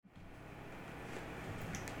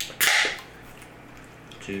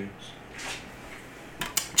Cheers.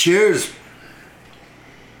 Cheers.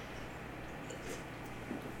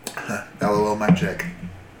 LOL, mic check.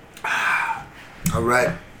 All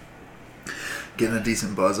right. Getting a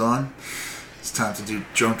decent buzz on. It's time to do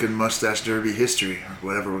Drunken Mustache Derby history, or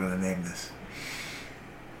whatever we're going to name this.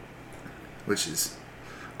 Which is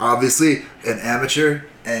obviously an amateur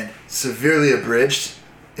and severely abridged,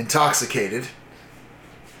 intoxicated,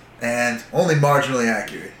 and only marginally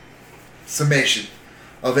accurate summation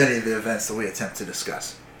of any of the events that we attempt to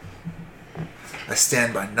discuss. I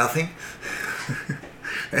stand by nothing.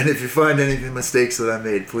 And if you find any mistakes that I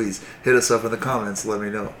made, please hit us up in the comments. Let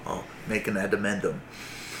me know. I'll make an addendum.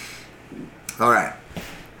 All right.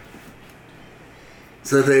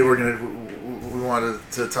 So today we wanted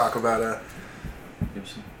to talk about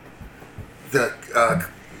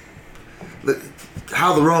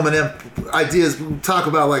how the Roman ideas. We talk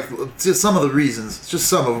about like just some of the reasons, just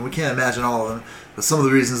some of them. We can't imagine all of them, but some of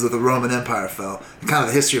the reasons that the Roman Empire fell, and kind of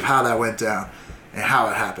the history of how that went down, and how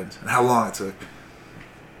it happened, and how long it took.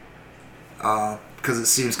 Because it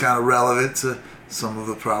seems kind of relevant to some of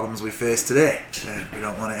the problems we face today, and we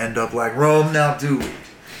don't want to end up like Rome, now do we?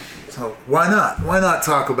 So why not? Why not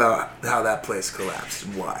talk about how that place collapsed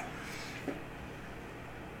and why?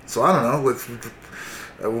 So I don't know.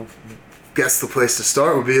 I guess the place to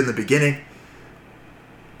start would be in the beginning.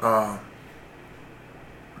 I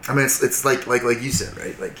mean, it's like you said,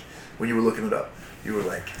 right? Like when you were looking it up, you were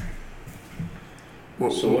like.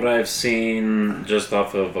 So what I've seen just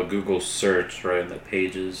off of a Google search, right, in the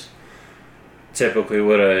pages, typically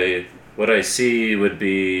what I see would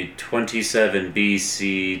be 27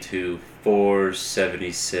 BC to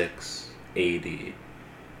 476 AD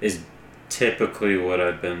is typically what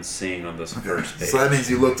I've been seeing on this first page. So that means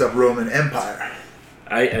you looked up Roman Empire.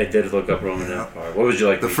 I did look up Roman Empire. What would you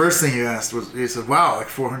like? The first thing you asked was, you said, wow, like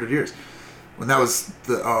 400 years. When that was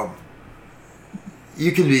the,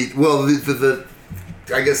 you can be, well,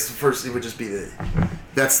 I guess first it would just be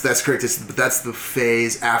that's correct. But that's the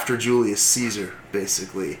phase after Julius Caesar,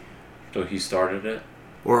 basically. So he started it?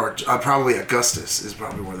 Or probably Augustus is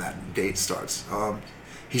probably where that date starts.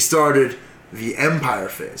 He started the empire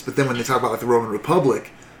phase, but then when they talk about like the Roman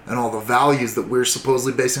Republic and all the values that we're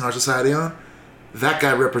supposedly basing our society on, that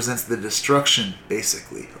guy represents the destruction,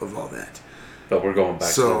 basically, of all that. But we're going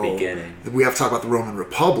back to the beginning. We have to talk about the Roman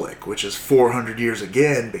Republic, which is 400 years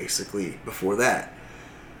again, basically, before that.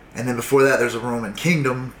 And then before that, there's a Roman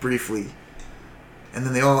kingdom, briefly. And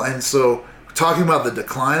then and so talking about the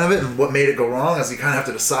decline of it and what made it go wrong is you kind of have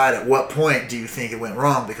to decide at what point do you think it went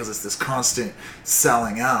wrong, because it's this constant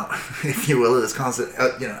selling out, if you will, this constant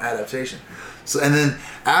adaptation. So and then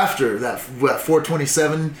after that,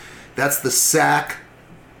 427, that's the sack,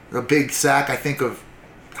 a big sack, I think, of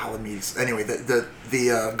Ptolemies. Anyway, the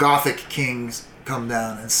Gothic kings come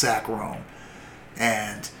down and sack Rome,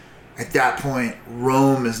 and at that point,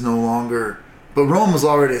 Rome is no longer... But Rome was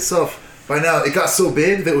already itself. By now, it got so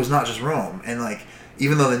big that it was not just Rome. And, like,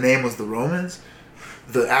 even though the name was the Romans,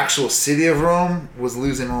 the actual city of Rome was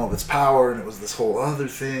losing all of its power, and it was this whole other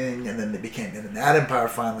thing. And then and then that empire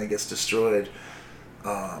finally gets destroyed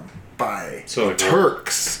by the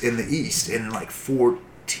Turks in the east in, like,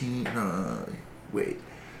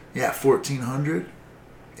 1400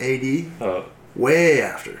 AD. Oh. Way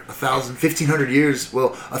after 1,500 years.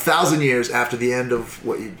 Well, 1,000 years after the end of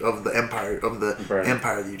the empire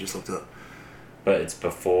empire that you just looked up. But it's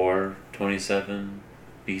before 27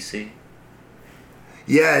 BC.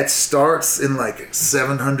 Yeah, it starts in like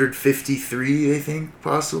 753, I think,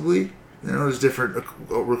 possibly. There's different,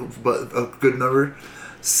 but a good number.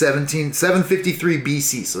 753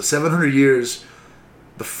 BC. So 700 years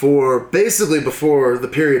before the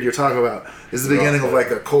period you're talking about is the beginning of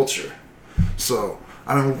like a culture. So,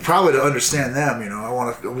 I mean, probably to understand them,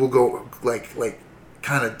 we'll go, like,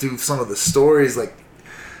 kind of do some of the stories. Like,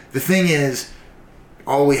 the thing is,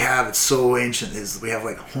 all we have, it's so ancient, is we have,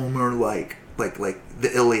 like, Homer-like, like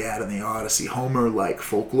the Iliad and the Odyssey, Homer-like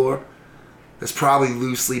folklore that's probably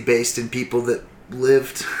loosely based in people that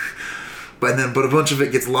lived. But a bunch of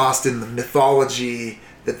it gets lost in the mythology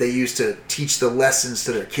that they used to teach the lessons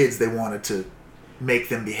to their kids. They wanted to make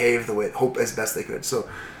them behave as best they could. So,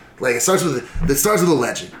 like, it starts with a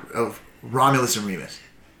legend of Romulus and Remus.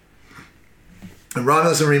 And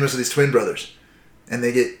Romulus and Remus are these twin brothers, and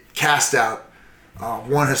they get cast out.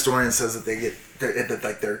 One historian says that they're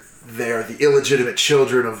the illegitimate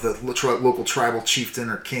children of the local tribal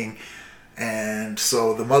chieftain or king, and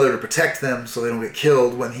so the mother, to protect them so they don't get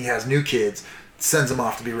killed when he has new kids, sends them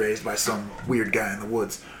off to be raised by some weird guy in the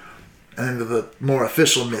woods. And then the more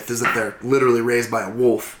official myth is that they're literally raised by a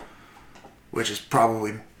wolf, which is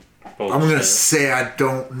probably I'm gonna say I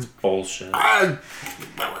don't. Bullshit.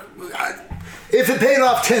 If it paid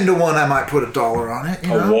off 10-1, I might put $1 on it. You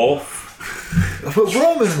know? A wolf? A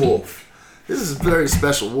Roman wolf. This is a very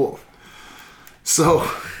special wolf. So.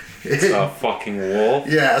 It's a fucking wolf?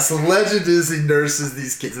 Yeah, so the legend is he nurses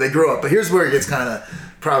these kids. They grow up. But here's where it gets kind of.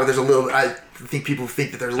 Probably there's a little. I think people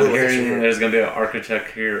think that there's a little. I'm hearing there's going to be an archetype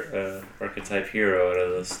hero out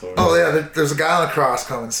of this story. Oh, yeah, there's a guy on the cross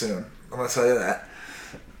coming soon. I'm going to tell you that.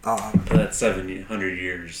 For that 700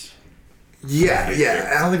 years. Yeah.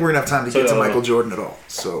 I don't think we're gonna have time to get to Michael Jordan at all.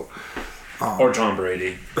 So, or John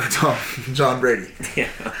Brady. John Brady. Yeah.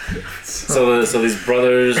 So these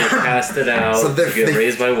brothers are casted out to get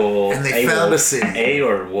raised by wolves, and they found a city. A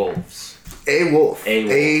or wolves. A wolf.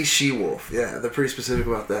 A she wolf. Yeah, they're pretty specific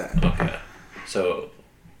about that. Okay. So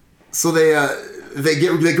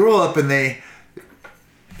they grow up and they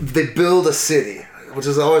build a city. Which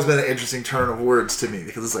has always been an interesting turn of words to me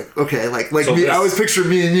because it's like, okay, like so me, I always picture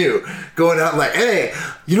me and you going out like, hey,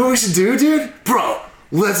 you know what we should do, dude? Bro,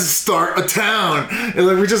 let's start a town. And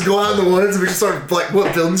like we just go out in the woods and we just start like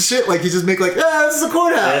building shit. Like you just make like, this is a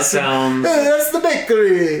courthouse. That sounds. Hey, that's the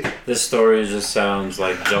bakery. This story just sounds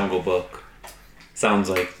like Jungle Book. Sounds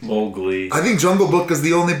like Mowgli. I think Jungle Book is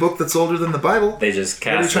the only book that's older than the Bible. They just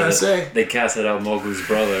casted. What are you trying to say? They casted out Mowgli's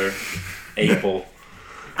brother, Abel.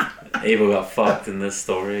 Abel got fucked in this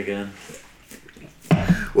story again.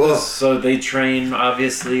 Well, so they train.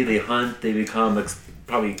 Obviously, they hunt. They become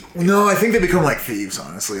probably. No, I think they become like thieves.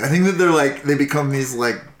 Honestly, I think that they become these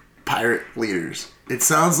like pirate leaders. It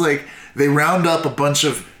sounds like they round up a bunch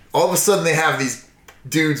of. All of a sudden, they have these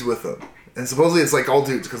dudes with them, and supposedly it's like all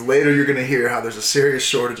dudes. Because later you're gonna hear how there's a serious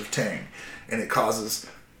shortage of Tang, and it causes.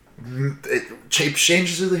 It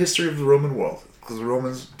changes the history of the Roman world because the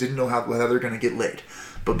Romans didn't know how they're gonna get laid.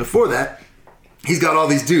 But before that, he's got all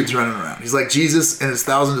these dudes running around. He's like Jesus and his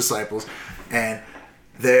 1,000 disciples, and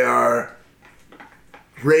they are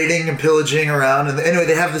raiding and pillaging around. And anyway,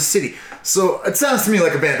 they have this city. So it sounds to me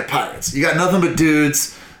like a band of pirates. You got nothing but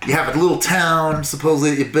dudes. You have a little town,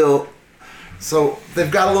 supposedly, that you built. So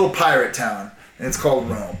they've got a little pirate town, and it's called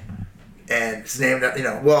Rome. And it's named,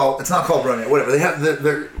 it's not called Rome yet, whatever. They have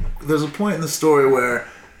there's a point in the story where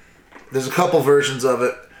there's a couple versions of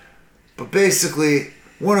it, but basically.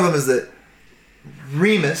 One of them is that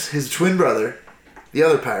Remus, his twin brother, the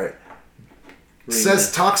other pirate,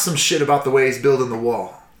 talks some shit about the way he's building the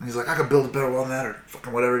wall. And he's like, I could build a better wall than that or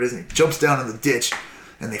fucking whatever it is. And he jumps down in the ditch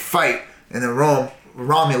and they fight. And then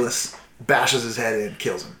Romulus bashes his head in and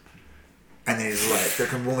kills him. And then he's like, there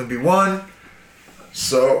can only be one.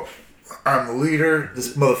 So I'm the leader.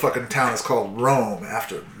 This motherfucking town is called Rome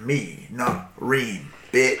after me, not Reem,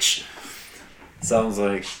 bitch. Sounds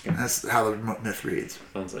like... That's how the myth reads.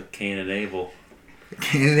 Sounds like Cain and Abel.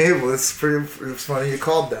 Cain and Abel. It's funny you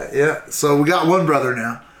called that. Yeah. So we got one brother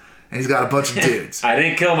now. And he's got a bunch of dudes. I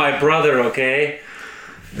didn't kill my brother, okay?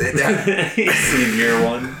 He's seen year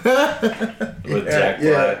one. With Jack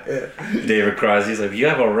Black. Yeah. David Crosby's like, you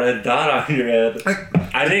have a red dot on your head.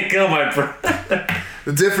 I didn't kill my brother.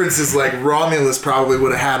 The difference is like Romulus probably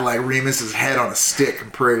would have had like Remus's head on a stick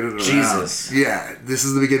and paraded it around. Jesus. Yeah, this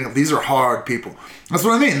is the beginning of. These are hard people. That's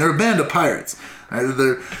what I mean. They're a band of pirates.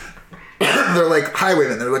 They're like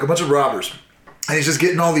highwaymen. They're like a bunch of robbers. And he's just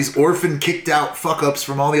getting all these orphan, kicked out fuck ups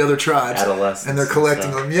from all the other tribes. Adolescents. And they're collecting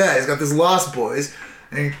them. Yeah, he's got these lost boys.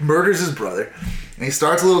 And he murders his brother. And he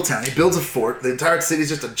starts a little town. He builds a fort. The entire city's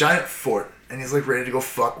just a giant fort. And he's like ready to go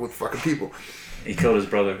fuck with fucking people. He killed his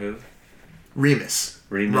brother who? Remus.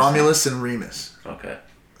 Romulus and Remus. Okay.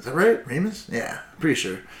 Is that right? Remus? Yeah, pretty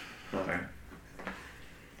sure. Okay.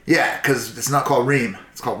 Yeah, because it's not called Rome.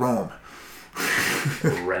 It's called Rome.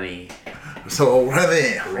 Remy. So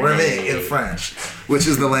Remy in French, which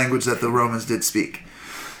is the language that the Romans did speak.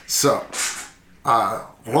 So,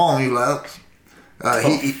 Romulus,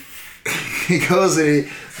 he goes and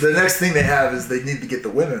the next thing they have is they need to get the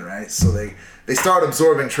women, right? So they start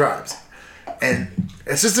absorbing tribes. And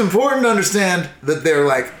it's just important to understand that they're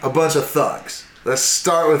like a bunch of thugs. Let's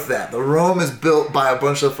start with that. The Rome is built by a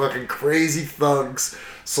bunch of fucking crazy thugs,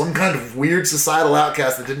 some kind of weird societal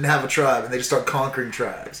outcast that didn't have a tribe, and they just start conquering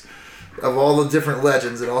tribes. Of all the different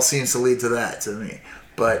legends, it all seems to lead to that to me.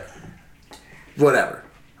 But whatever.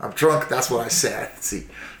 I'm drunk, that's what I say.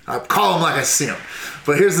 I call them like I see them.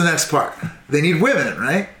 But here's the next part. They need women,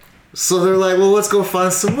 right? So they're like, well, let's go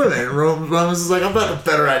find some women. And Romulus is like, I've got a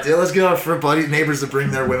better idea. Let's get our buddy neighbors to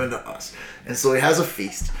bring their women to us. And so he has a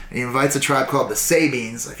feast. And he invites a tribe called the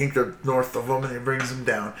Sabines. I think they're north of him, and he brings them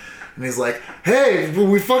down. And he's like, hey,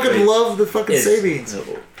 we fucking love the fucking Sabines.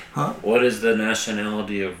 Huh? What is the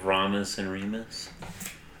nationality of Romulus and Remus?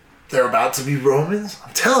 they're about to be Romans.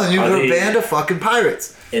 I'm telling you, they're a band of fucking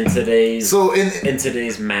pirates. In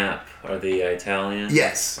today's map, are they Italian?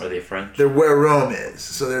 Yes. Are they French? They're where Rome is.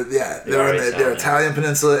 So they're Italian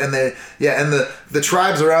peninsula, and the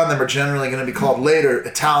tribes around them are generally going to be called later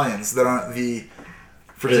Italians that aren't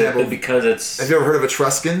for example, because it's. Have you ever heard of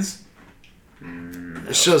Etruscans? No.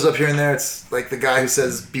 It shows up here and there. It's like the guy who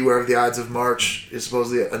says "Beware of the Ides of March" is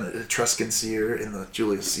supposedly an Etruscan seer in the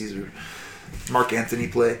Julius Caesar, Mark Antony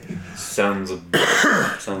play. Sounds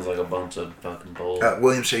like a bunch of fucking bull.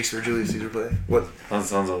 William Shakespeare, Julius Caesar play. What? That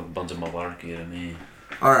sounds like a bunch of malarkey to me.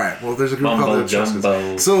 All right. Well, there's a group called the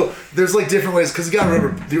Etruscans. So there's like different ways because you got to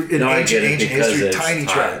remember in ancient history, tiny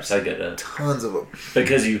tribes. I get it. Tons of them.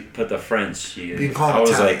 Because you put the French. You can call them I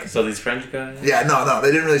was Italian. like, so these French guys? Yeah, no,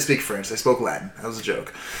 they didn't really speak French. They spoke Latin. That was a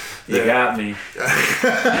joke. You got me. You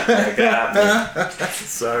got me.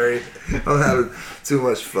 Sorry, I'm having too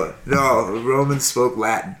much fun. No, the Romans spoke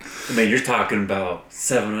Latin. I mean, you're talking about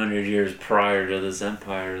 700 years prior to this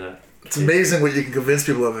empire. It's amazing what you can convince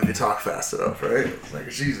people of if you talk fast enough, right? It's like,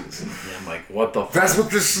 Jesus. Yeah, I'm like, what the fuck? That's what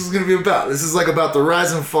this is going to be about. This is like about the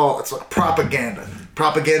rise and fall. It's like propaganda.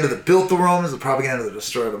 Propaganda that built the Romans, the propaganda that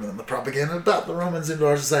destroyed them, and the propaganda about the Romans into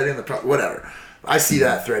our society, and whatever. I see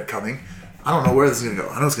that thread coming. I don't know where this is going to go.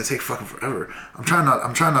 I know it's going to take fucking forever. I'm trying not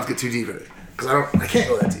to get too deep in it. Because I can't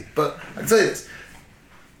go that deep. But I can tell you this.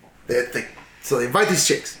 So they invite these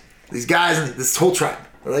chicks, these guys, and this whole tribe.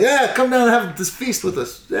 They're like, yeah, come down and have this feast with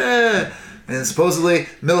us. Yeah. And then supposedly,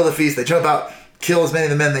 middle of the feast, they jump out, kill as many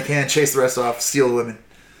of the men they can, chase the rest off, steal the women,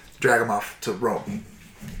 drag them off to Rome.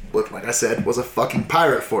 What, like I said, was a fucking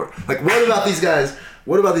pirate fort. Like, what about these guys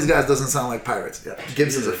doesn't sound like pirates? Yeah.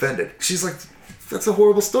 Gibson's offended. She's like, that's a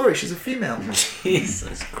horrible story. She's a female.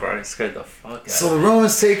 Jesus Christ, scared the fuck out of me. So the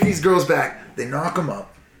Romans take these girls back, they knock them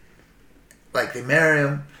up, like they marry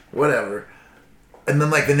them, whatever. And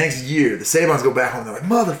then, like, the next year, the Sabines go back home. They're like,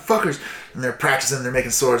 motherfuckers. And they're practicing. They're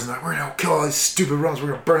making swords. And they're like, we're going to kill all these stupid Romans. We're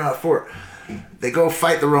going to burn out the fort. They go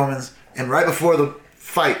fight the Romans. And right before the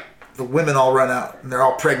fight, the women all run out. And they're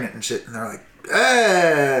all pregnant and shit. And they're like,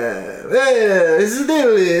 hey, this is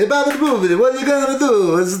Italy. About the movie. What are you going to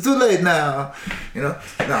do? It's too late now. You know?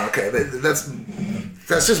 No, okay. That's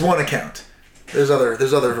just one account. There's other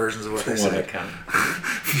versions of what they say. One account.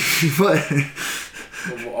 But...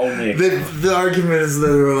 The argument is that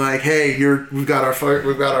they're like, hey, we've got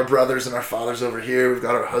our brothers and our fathers over here, we've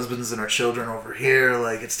got our husbands and our children over here,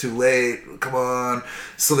 like, it's too late, come on.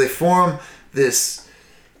 So they form this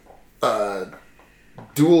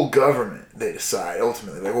dual government, they decide,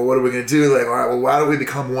 ultimately. Like, well, what are we going to do? Like, all right, well, why don't we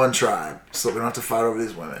become one tribe so we don't have to fight over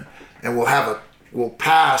these women? And we'll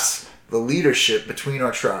pass the leadership between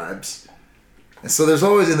our tribes. And so there's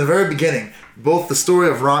always, in the very beginning, both the story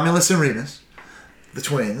of Romulus and Remus, the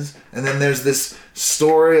twins, and then there's this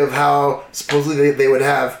story of how supposedly they would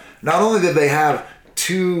have, not only did they have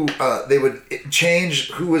two, they would change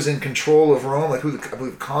who was in control of Rome, like who I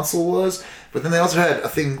believe the consul was, but then they also had a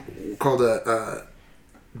thing called a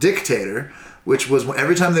dictator, which was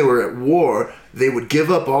every time they were at war, they would give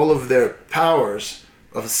up all of their powers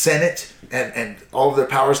of Senate and all of their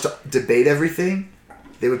powers to debate everything.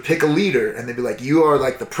 They would pick a leader, and they'd be like, you are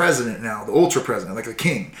like the president now, the ultra president, like the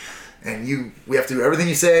king. And we have to do everything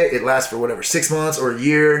you say. It lasts for whatever, 6 months or a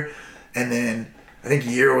year. And then I think a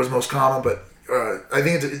year was most common, but I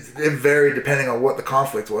think it varied depending on what the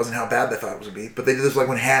conflict was and how bad they thought it was going to be. But they did this like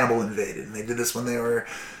when Hannibal invaded. And they did this when they were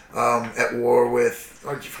at war with,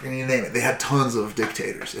 you name it. They had tons of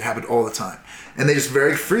dictators. It happened all the time. And they just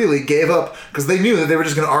very freely gave up because they knew that they were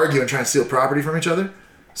just going to argue and try and steal property from each other.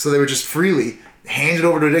 So they would just freely hand it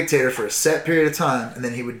over to a dictator for a set period of time. And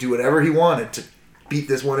then he would do whatever he wanted to beat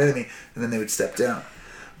this one enemy, and then they would step down.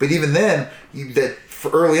 But even then, for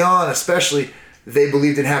early on especially, they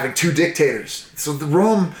believed in having two dictators. So the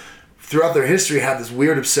Rome, throughout their history, had this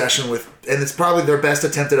weird obsession with, and it's probably their best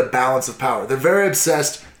attempt at a balance of power. They're very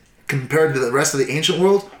obsessed, compared to the rest of the ancient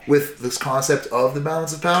world, with this concept of the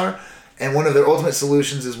balance of power. And one of their ultimate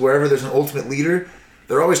solutions is wherever there's an ultimate leader,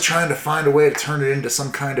 they're always trying to find a way to turn it into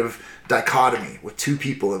some kind of dichotomy with two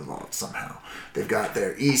people involved somehow. They've got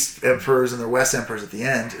their East emperors and their West emperors at the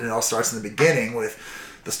end, and it all starts in the beginning with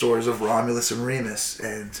the stories of Romulus and Remus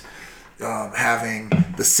and having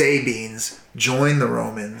the Sabines join the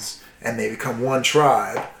Romans, and they become one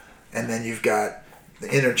tribe, and then you've got the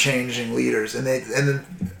interchanging leaders, and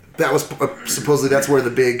then that was supposedly that's where the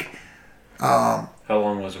big. How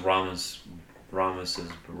long was Romus's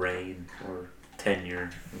reign or tenure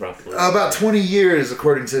roughly? About 20 years,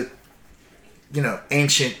 according to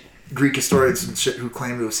ancient Greek historians and shit who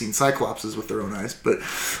claim to have seen cyclopses with their own eyes, but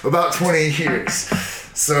about 20 years.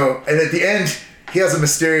 So, and at the end, he has a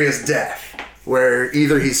mysterious death where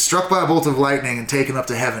either he's struck by a bolt of lightning and taken up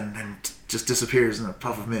to heaven and just disappears in a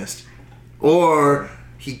puff of mist, or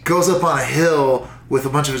he goes up on a hill with a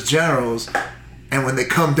bunch of his generals, and when they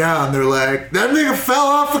come down, they're like, that nigga fell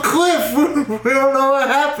off the cliff. We don't know what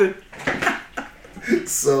happened.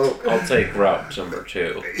 So I'll take route number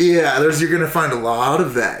 2. Yeah, you're gonna find a lot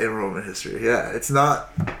of that in Roman history. Yeah, it's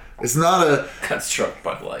not a got struck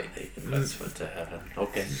by lightning. That's went to heaven.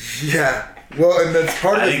 Okay. Yeah. Well, and that's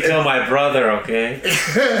part of it. I didn't kill my brother. Okay.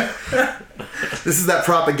 This is that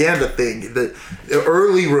propaganda thing. The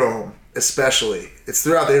early Rome, especially, it's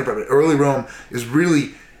throughout the empire, but early Rome is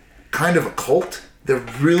really kind of a cult. They're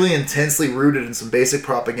really intensely rooted in some basic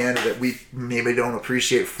propaganda that we maybe don't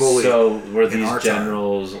appreciate fully. So were these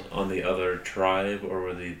generals on the other tribe, or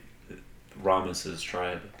were the Ramesses'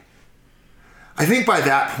 tribe? I think by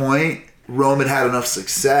that point, Rome had had enough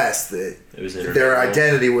success that their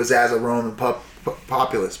identity was as a Roman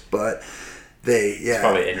populace, but it's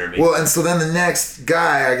probably intermediate. Well, and so then the next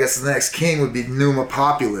guy, I guess the next king would be Numa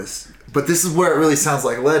Populus, but this is where it really sounds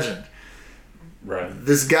like legend. Right.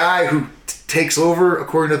 This guy who takes over,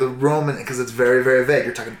 according to the Roman, because it's very, very vague.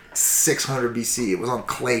 You're talking 600 BC. It was on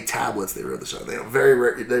clay tablets they wrote this out. They're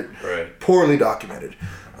right. Poorly documented.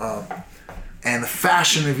 And the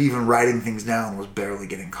fashion of even writing things down was barely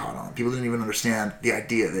getting caught on. People didn't even understand the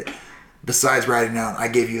idea that besides writing down, I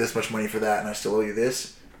gave you this much money for that and I still owe you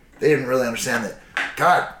this. They didn't really understand that,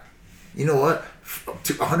 God, you know what?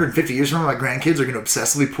 150 years from now, my grandkids are going to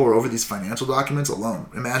obsessively pore over these financial documents alone.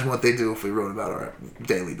 Imagine what they do if we wrote about our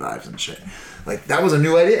daily lives and shit. Like, that was a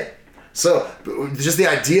new idea. So, just the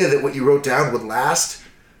idea that what you wrote down would last,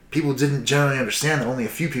 people didn't generally understand that. Only a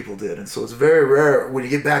few people did. And so it's very rare when you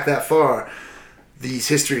get back that far, these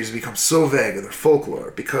histories become so vague or they're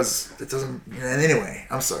folklore because it doesn't... And anyway,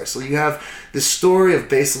 I'm sorry. So you have this story of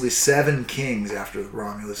basically 7 kings after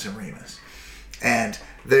Romulus and Remus. And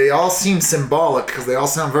they all seem symbolic because they all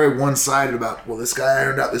sound very one-sided about, well, this guy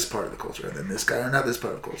ironed out this part of the culture, and then this guy ironed out this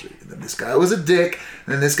part of the culture, and then this guy was a dick,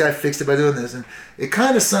 and then this guy fixed it by doing this. And it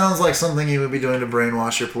kind of sounds like something you would be doing to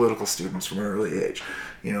brainwash your political students from an early age.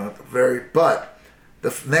 You know, But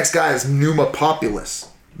the next guy is Numa Populus.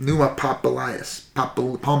 Numa Pompilius.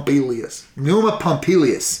 Numa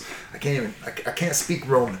Pompilius. I can't speak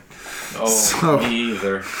Roman. Oh, me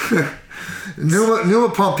either. Numa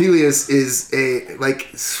Pompilius is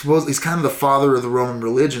he's kind of the father of the Roman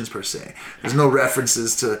religions per se. There's no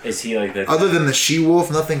references to... Is he like that? Other than the she-wolf,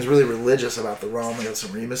 nothing's really religious about the Romulus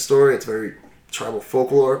and Remus story. It's very tribal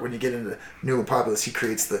folklore. When you get into Numa Pompilius, he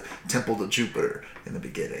creates the temple to Jupiter in the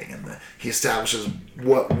beginning, and he establishes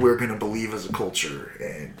what we're going to believe as a culture.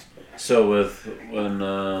 And so when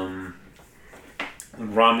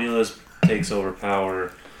Romulus takes over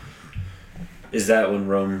power, is that when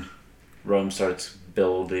Rome starts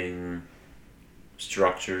building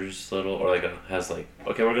structures okay,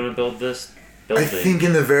 we're gonna build this building? I think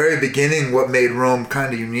in the very beginning what made Rome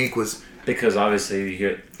kind of unique was... Because obviously you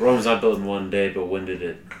hear Rome's not built in one day, but when did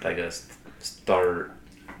it, I guess, start?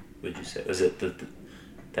 Would you say? Was it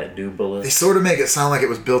that Nubilis? They sort of make it sound like it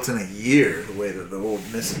was built in a year, the way that the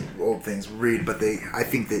old things read. But I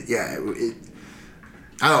think that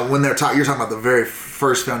I don't know, when you're talking about the very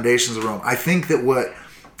first foundations of Rome. I think that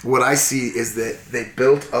what I see is that they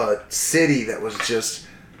built a city that was just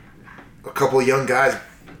a couple of young guys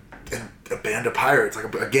and a band of pirates,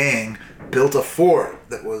 like a gang, built a fort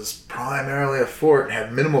that was primarily a fort and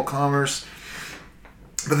had minimal commerce.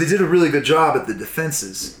 But they did a really good job at the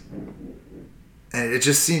defenses. And it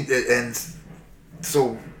just seemed... And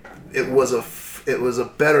so it was a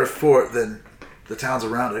better fort than the towns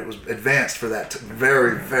around it. It was advanced for that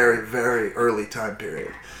very, very, very early time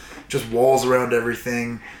period. Just walls around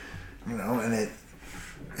everything, and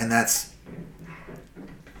that's...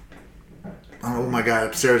 I don't know what my guy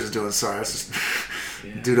upstairs is doing. Sorry, it's just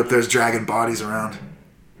dude up there's dragging bodies around.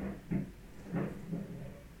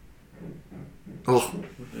 Oh.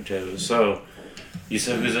 Okay, so you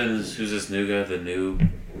said who's this new guy?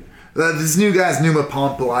 This new guy's Numa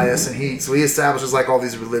Pompilius, and he establishes like all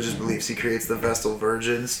these religious beliefs. He creates the Vestal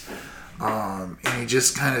Virgins, and he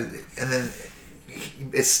just then he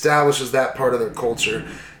establishes that part of their culture.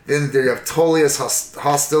 Then there you have Tullius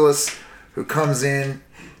Hostilius, who comes in.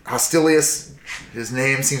 Hostilius, his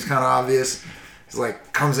name seems kind of obvious. He's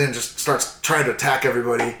comes in and just starts trying to attack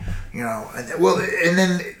everybody, and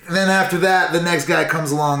then after that, the next guy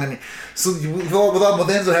comes along, and so with all what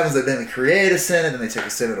happens is then they create a senate, and they take a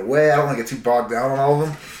senate away. I don't want to get too bogged down on all of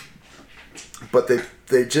them, but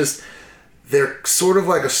they're sort of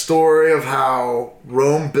like a story of how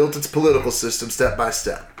Rome built its political system step by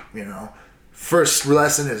step, first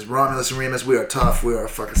lesson is Romulus and Remus. We are tough. We are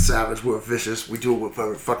fucking savage. We are vicious. We do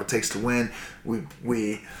whatever the fuck it takes to win.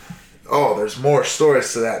 There's more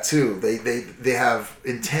stories to that too. They have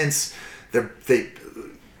intense.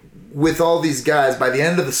 With all these guys, by the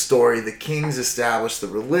end of the story, the kings establish the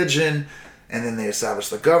religion, and then they establish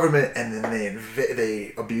the government, and then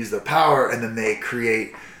they abuse their power, and then they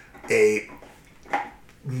create a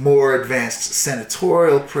more advanced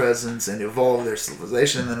senatorial presence and evolve their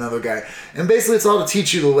civilization. And another guy, and basically it's all to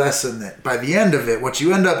teach you the lesson that by the end of it, what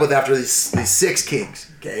you end up with after these 6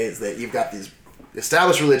 kings, okay, is that you've got these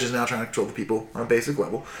established religions now trying to control the people on a basic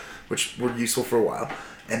level, which were useful for a while,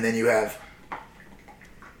 and then you have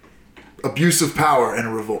abuse of power and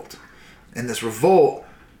a revolt. And this revolt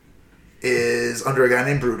is under a guy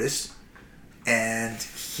named Brutus, and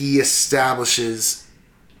he establishes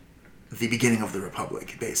the beginning of the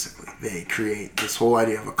Republic, basically. They create this whole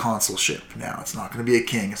idea of a consulship now. It's not going to be a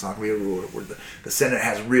king, it's not going to be a ruler, where the Senate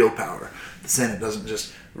has real power. The Senate doesn't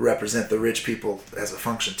just represent the rich people as a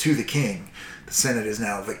function to the king. The Senate is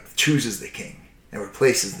now, chooses the king and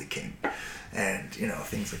replaces the king. And,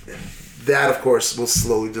 things like that. That, of course, will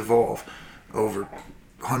slowly devolve over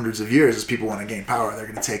hundreds of years as people want to gain power. They're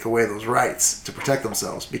going to take away those rights to protect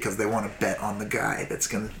themselves because they want to bet on the guy that's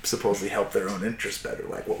going to supposedly help their own interests better,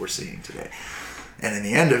 like what we're seeing today. And in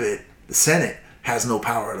the end of it, the Senate has no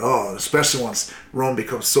power at all, especially once Rome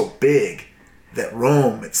becomes so big that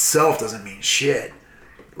Rome itself doesn't mean shit.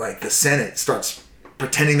 Like, the Senate starts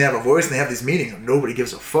pretending they have a voice, and they have these meetings and nobody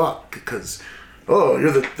gives a fuck because,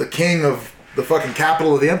 you're the king of the fucking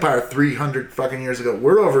capital of the empire 300 fucking years ago.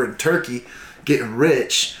 We're over in Turkey getting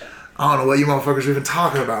rich. I don't know what you motherfuckers are even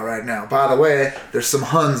talking about right now. By the way, there's some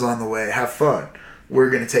Huns on the way. Have fun. We're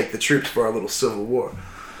going to take the troops for our little civil war.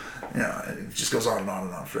 It just goes on and on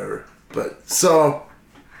and on forever. But, so,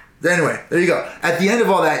 anyway, there you go. At the end of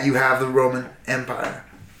all that, you have the Roman Empire.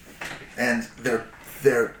 And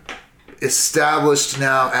they're established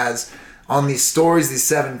now as, on these stories, these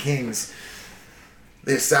 7 kings,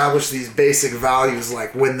 they establish these basic values,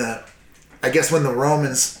 like when the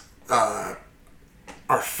Romans are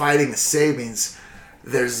fighting the Sabines,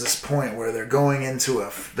 there's this point where they're going into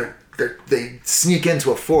they sneak into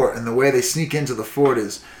a fort, and the way they sneak into the fort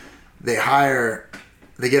is they get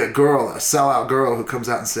a sellout girl who comes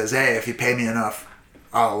out and says, hey, if you pay me enough,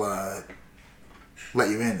 I'll let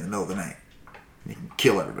you in the middle of the night. You can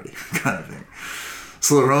kill everybody, kind of thing.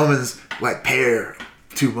 So the Romans pay her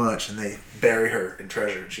too much, and they bury her in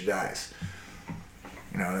treasure, and she dies.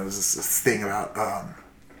 There was this thing about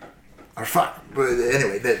but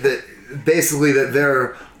anyway, basically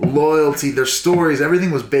their loyalty, their stories,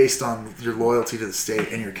 everything was based on your loyalty to the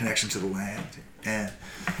state and your connection to the land. And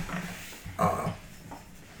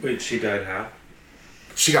wait, she died how?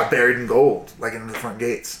 She got buried in gold, in the front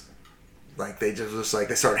gates. They just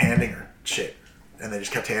they started handing her shit. And they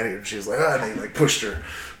just kept handing her, and she was and they pushed her,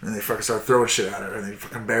 and they fucking started throwing shit at her, and they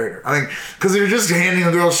fucking buried her. I mean, because they're just handing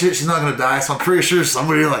a girl shit, she's not gonna die, so I'm pretty sure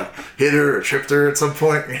somebody hit her or tripped her at some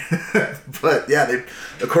point. But yeah,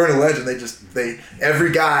 according to legend,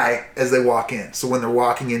 every guy as they walk in. So when they're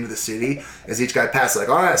walking into the city, as each guy passes,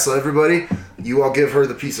 all right, so everybody, you all give her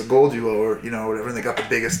the piece of gold you owe her, whatever. And they got the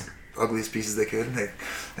biggest, ugliest pieces they could,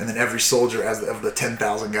 and then every soldier, of the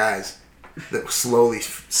 10,000 guys that slowly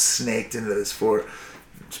snaked into this fort,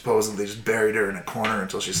 supposedly just buried her in a corner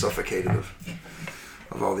until she suffocated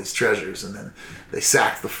of all these treasures, and then they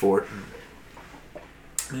sacked the fort.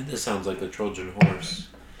 I mean, this sounds like the Trojan horse.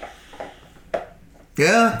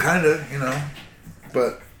 Yeah, kind of,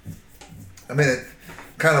 but I mean,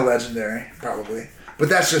 kind of legendary, probably. But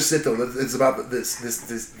that's just it, though. It's about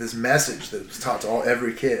this message that was taught to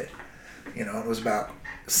every kid. It was about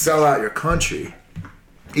sell out your country.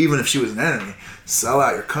 Even if she was an enemy, sell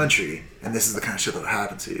out your country, and this is the kind of shit that will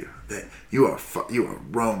happen to you. That you are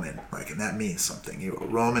Roman, and that means something. You are a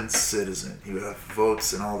Roman citizen. You have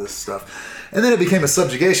votes and all this stuff. And then it became a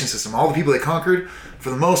subjugation system. All the people they conquered, for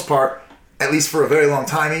the most part, at least for a very long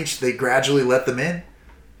time each, they gradually let them in.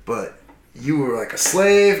 But you were a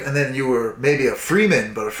slave, and then you were maybe a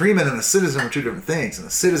freeman. But a freeman and a citizen were two different things. And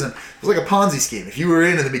a citizen was like a Ponzi scheme. If you were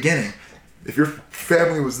in the beginning, if your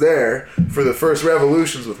family was there for the first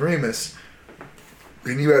revolutions with Remus,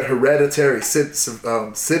 and you had hereditary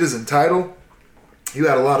citizen title, you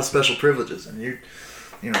had a lot of special privileges. And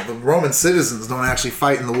the Roman citizens don't actually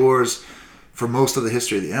fight in the wars for most of the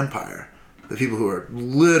history of the empire. The people who are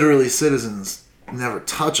literally citizens never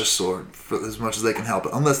touch a sword for as much as they can help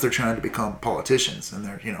it, unless they're trying to become politicians and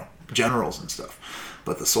they're generals and stuff.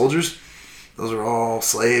 But the soldiers, those are all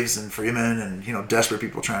slaves and freemen and, desperate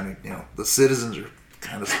people trying to, the citizens are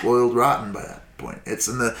kind of spoiled rotten by that. point. It's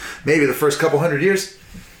in maybe the first couple hundred years,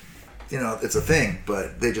 it's a thing,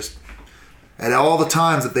 but they just, at all the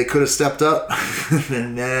times that they could have stepped up, they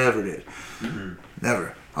never did. Mm-hmm.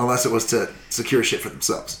 Never. Unless it was to secure shit for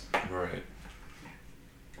themselves. Right.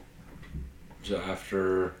 So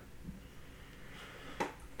after...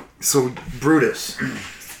 So, Brutus.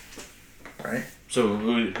 Right? So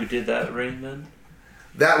who did that reign then?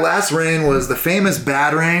 That last reign was the famous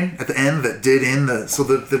bad reign at the end that did end the... So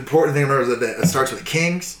the important thing to remember is that it starts with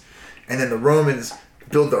kings, and then the Romans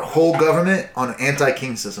build their whole government on an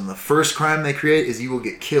anti-king system. The first crime they create is you will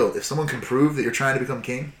get killed. If someone can prove that you're trying to become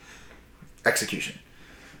king, execution.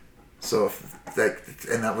 So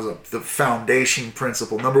that was the foundation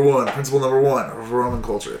principle number one of Roman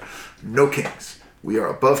culture. No kings. We are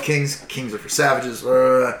above kings. Kings are for savages.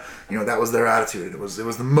 That was their attitude. It was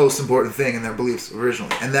the most important thing in their beliefs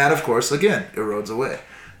originally. And that, of course, again, erodes away.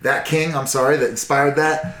 That king, that inspired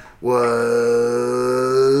that was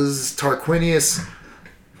Tarquinius.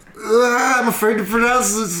 I'm afraid to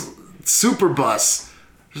pronounce this. Superbus.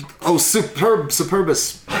 Oh,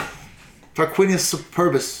 Superbus. Tarquinius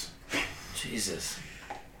Superbus. Jesus.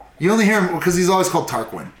 You only hear him because he's always called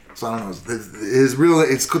Tarquin. So I don't know. His real,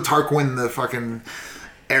 it's called Tarquin the fucking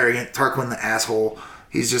arrogant, Tarquin the asshole.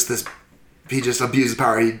 He's just this, he just abuses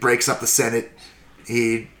power. He breaks up the Senate.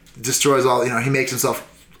 He destroys all, he makes himself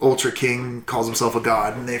ultra king, calls himself a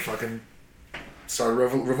god, and they fucking start a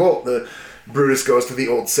revolt. The Brutus goes to the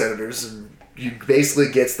old senators and he basically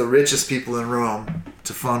gets the richest people in Rome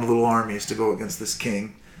to fund little armies to go against this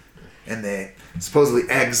king. And they supposedly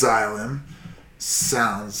exile him.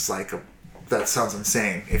 That sounds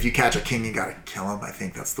insane. If you catch a king, you gotta kill him. I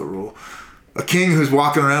think that's the rule. A king who's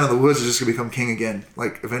walking around in the woods is just gonna become king again.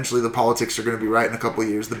 Like, eventually the politics are gonna be right in a couple of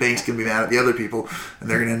years. The bank's gonna be mad at the other people, and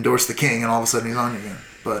they're gonna endorse the king, and all of a sudden he's on again.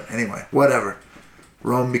 But anyway, whatever.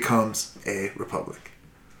 Rome becomes a republic.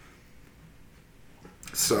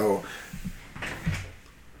 So,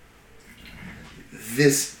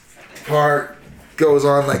 this part goes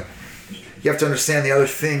on like... You have to understand the other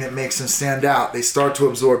thing that makes them stand out. They start to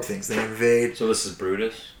absorb things. They invade. So this is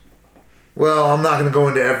Brutus? Well, I'm not going to go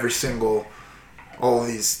into all of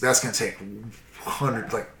these. That's going to take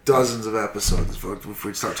dozens of episodes if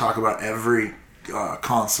we start talking about every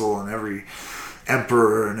consul and every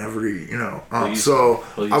emperor and every, So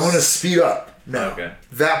I want to speed up now. Okay.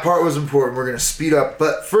 That part was important. We're going to speed up.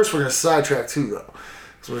 But first we're going to sidetrack too, though.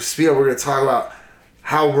 So we're going to speed up. We're going to talk about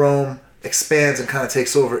how Rome expands and kind of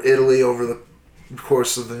takes over Italy over the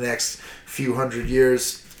course of the next few hundred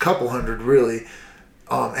years, couple hundred really,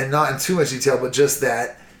 and not in too much detail, but just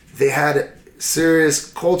that they had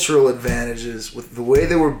serious cultural advantages with the way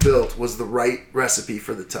they were built was the right recipe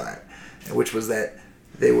for the time, which was that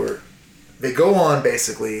they go on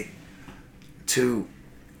basically to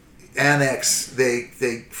annex. They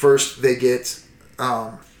get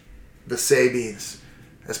the Sabines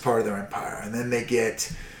as part of their empire, and then they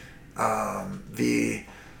get the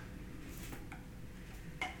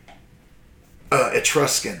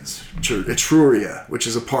Etruscans, Etruria, which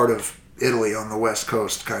is a part of Italy on the west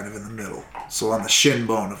coast, kind of in the middle. So on the shin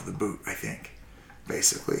bone of the boot, I think,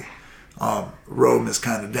 basically. Rome is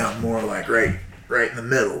kind of down more like right in the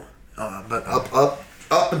middle, but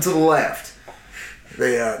up and to the left.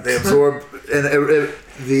 They absorb, and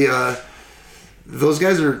those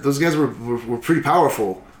guys were pretty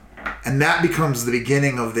powerful. And that becomes the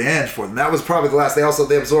beginning of the end for them. That was probably the last. They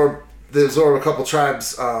absorb a couple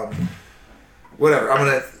tribes.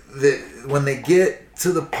 When they get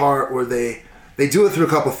to the part where they do it through a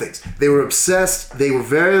couple things. They were obsessed. They were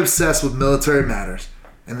very obsessed with military matters,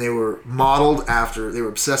 and they were modeled after. They were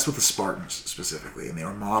obsessed with the Spartans specifically, and they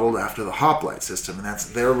were modeled after the hoplite system. And that's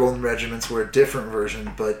their Roman regiments were a different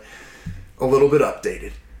version, but a little bit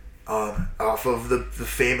updated, off of the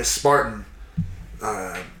famous Spartan.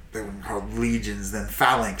 They were called legions, then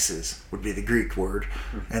phalanxes would be the Greek word,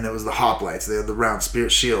 and it was the hoplites. They had the round spear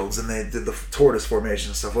shields, and they did the tortoise formation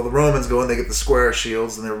and stuff. Well, the Romans go and they get the square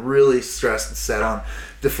shields, and they're really stressed and set on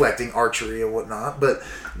deflecting archery and whatnot. But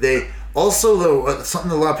they also, though, something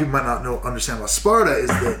that a lot of people might not understand about Sparta is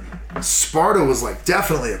that Sparta was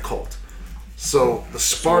definitely a cult. So the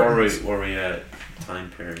Spartans... Where are we at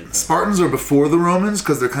time period? Spartans are before the Romans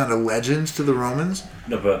because they're kind of legends to the Romans.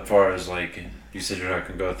 No, but as far as you said you're not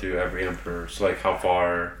going to go through every emperor. So, how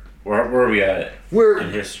far... Where are we at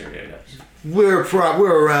in history, I guess? We're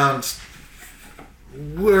around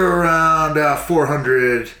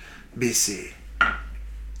 400 BC.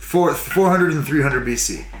 400 and 300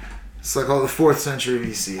 BC. It's all the 4th century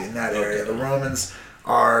BC in that area. The Romans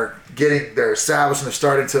they're established and they're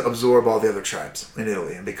starting to absorb all the other tribes in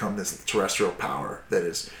Italy and become this terrestrial power that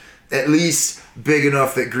is at least big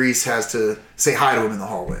enough that Greece has to say hi to him in the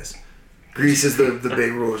hallways. Greece is the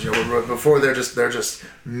big rules. Before they're just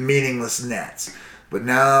meaningless gnats. But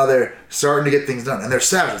now they're starting to get things done. And they're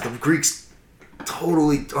savages. The Greeks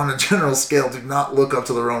totally, on a general scale, do not look up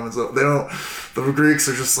to the Romans. They don't. The Greeks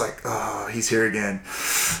are just like, oh, he's here again.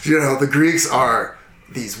 The Greeks are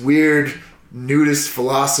these weird nudist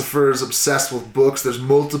philosophers obsessed with books. There's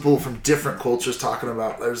multiple from different cultures talking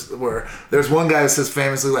about. There's one guy that says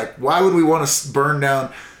famously, like, why would we want to burn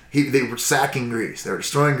down? They were sacking Greece. They were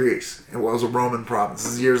destroying Greece. It was a Roman province.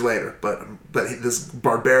 This is years later, but this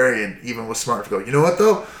barbarian even was smart to go, you know what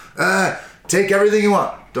though? Take everything you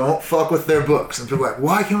want. Don't fuck with their books. And people are like,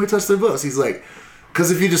 why can't we touch their books? He's like,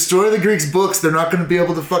 because if you destroy the Greeks' books, they're not going to be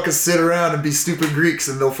able to fucking sit around and be stupid Greeks,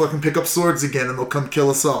 and they'll fucking pick up swords again, and they'll come kill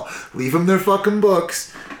us all. Leave them their fucking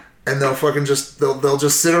books, and they'll fucking they'll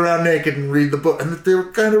just sit around naked and read the book. And they were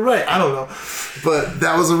kind of right. I don't know, but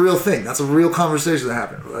that was a real thing. That's a real conversation that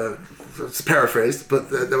happened. It's paraphrased, but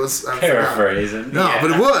that was paraphrasing. No, yeah.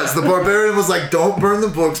 But it was. The barbarian was like, don't burn the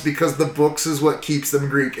books because the books is what keeps them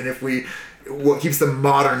Greek, and what keeps them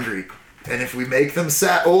modern Greek. And if we make them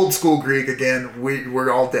old school Greek again,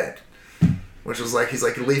 we're all dead. Which was like, he's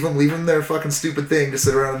like, leave them their fucking stupid thing to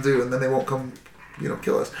sit around and do, and then they won't come,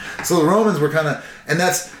 kill us. So the Romans were kind of, and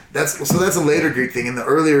that's a later Greek thing. In the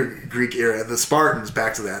earlier Greek era, the Spartans,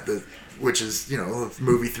 back to that, which is the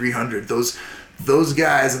movie 300. Those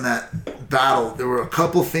guys in that battle, there were a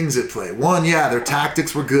couple things at play. One, yeah, their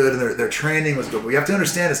tactics were good and their training was good. What you have to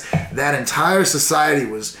understand is that entire society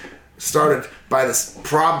was started by this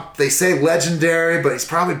they say legendary, but he's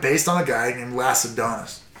probably based on a guy named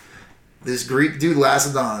Lacedaemon. This Greek dude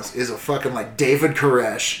Lacedaemon is a fucking like David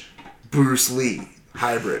Koresh, Bruce Lee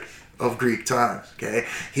hybrid of Greek times. Okay,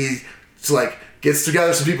 he's like gets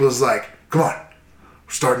together some people. Is like, come on,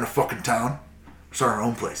 we're starting a fucking town. We're starting our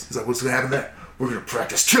own place. He's like, what's gonna happen there? We're gonna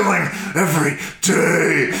practice killing every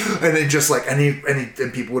day, and then just like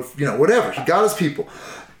and people would whatever. He got his people.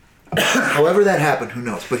 However that happened, who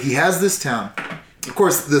knows? But he has this town. Of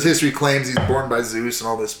course, the history claims he's born by Zeus and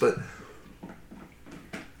all this, but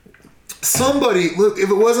somebody, look, if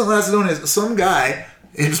it wasn't Lacedaemon, some guy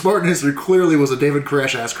in Spartan history clearly was a David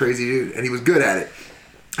Koresh-ass crazy dude, and he was good at it.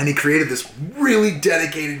 And he created this really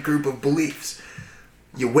dedicated group of beliefs.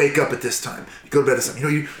 You wake up at this time. You go to bed at this time.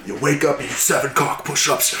 You wake up and you do 7 cock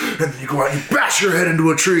push-ups, and then you go out and you bash your head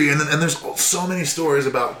into a tree. And there's so many stories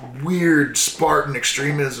about weird Spartan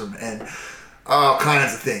extremism and all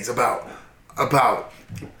kinds of things about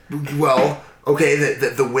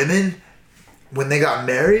the women, when they got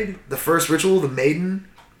married, the first ritual, the maiden,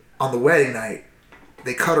 on the wedding night,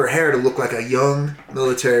 they cut her hair to look like a young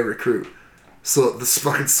military recruit. So this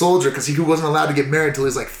fucking soldier, because he wasn't allowed to get married until he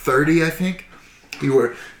was like 30, I think. You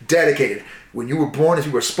were dedicated. When you were born, if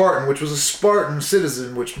you were a Spartan, which was a Spartan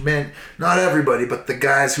citizen, which meant not everybody, but the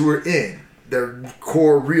guys who were in, their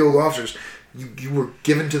core real officers, you were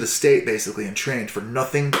given to the state basically and trained for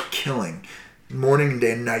nothing but killing. Morning and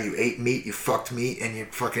day and night, you ate meat, you fucked meat, and you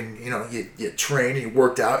fucking, you trained and you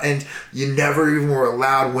worked out, and you never even were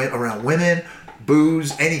allowed around women,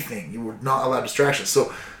 booze, anything. You were not allowed distractions.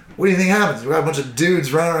 So what do you think happens? We got a bunch of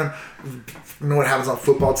dudes running around. You know what happens on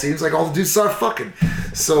football teams? Like all the dudes start fucking.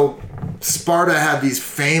 So Sparta had these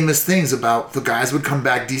famous things about the guys would come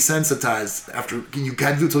back desensitized after you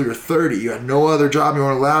had to do it until you were 30. You had no other job you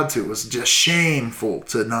weren't allowed to. It was just shameful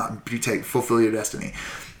to not fulfill your destiny.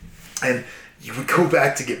 And you would go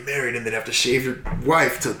back to get married and then have to shave your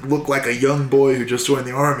wife to look like a young boy who just joined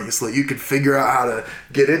the army so that you could figure out how to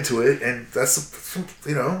get into it. And that's,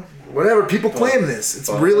 whatever. People claim this. It's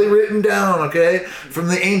really written down, okay, from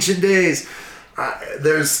the ancient days.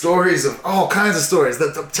 There's stories of all kinds of stories.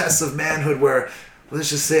 The tests of manhood where, let's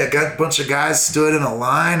just say, a bunch of guys stood in a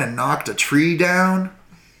line and knocked a tree down.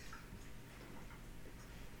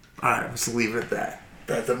 All right, let's leave it at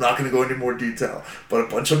that. I'm not going to go into more detail. But a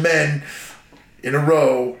bunch of men in a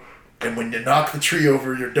row, and when you knock the tree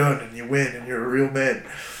over, you're done, and you win, and you're a real man.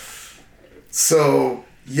 So,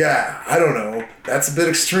 yeah, I don't know. That's a bit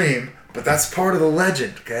extreme. But that's part of the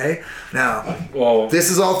legend, okay? Now,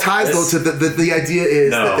 this is all ties, though, to the idea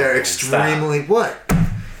is that they're extremely... Stop. What?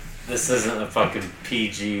 This isn't a fucking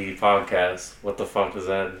PG podcast. What the fuck does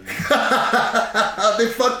that mean?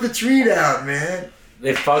 They fucked the tree down, man.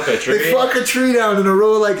 They fuck a tree? They fuck a tree down in a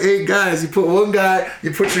row of like 8 guys. You put one guy, you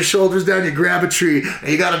put your shoulders down, you grab a tree,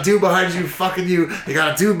 and you got a dude behind you fucking you, you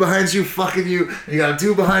got a dude behind you fucking you, and you got a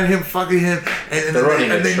dude behind him fucking him, and they're running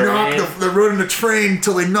a train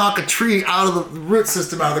until they knock a tree out of the root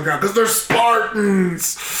system out of the ground, because they're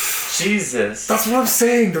Spartans. Jesus. That's what I'm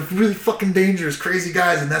saying. They're really fucking dangerous, crazy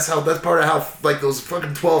guys, and that's part of how like those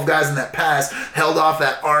fucking 12 guys in that pass held off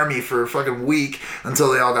that army for a fucking week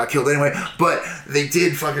until they all got killed anyway. But they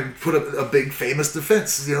did fucking put up a big famous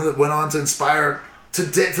defense, you know, that went on to inspire. To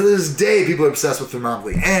this day, people are obsessed with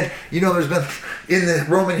Thermopylae. And, you know, there's been, in the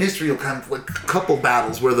Roman history, you'll kind of like a couple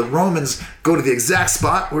battles where the Romans go to the exact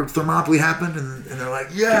spot where Thermopylae happened, and they're like,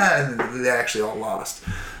 yeah, and they actually all lost.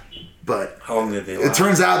 But how long did they it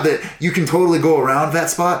turns out that you can totally go around that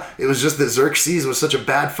spot. It was just that Xerxes was such a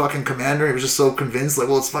bad fucking commander. He was just so convinced, like,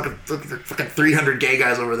 well, it's fucking 300 gay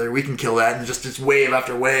guys over there. We can kill that. And just wave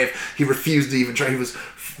after wave. He refused to even try. He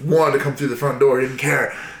wanted to come through the front door. He didn't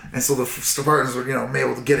care. And so the Spartans were, you know,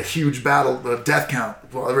 able to get a huge battle, a death count,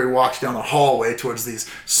 while everybody walks down the hallway towards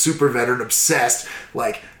these super veteran, obsessed,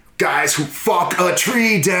 like, guys who fuck a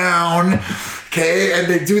tree down, okay? And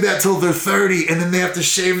they do that till they're 30, and then they have to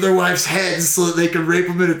shave their wife's heads so that they can rape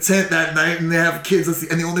them in a tent that night, and they have kids.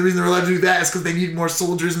 And the only reason they're allowed to do that is because they need more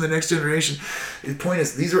soldiers in the next generation. The point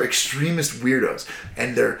is, these are extremist weirdos,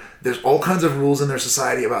 and there's all kinds of rules in their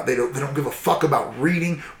society about they don't give a fuck about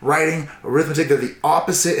reading, writing, arithmetic. They're the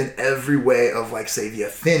opposite in every way of, like, say, the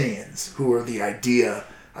Athenians, who are the idea,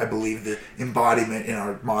 I believe, the embodiment in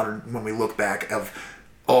our modern, when we look back, of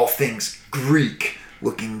all things Greek,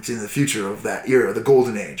 looking to the future of that era, the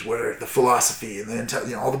golden age, where the philosophy and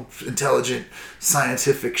the all the intelligent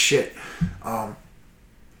scientific shit,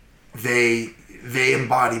 they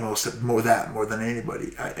embody more than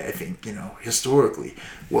anybody. I think, you know, historically.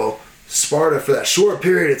 Well, Sparta, for that short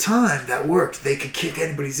period of time, that worked. They could kick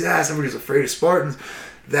anybody's ass. Everybody's afraid of Spartans.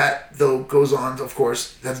 That, though, goes on, of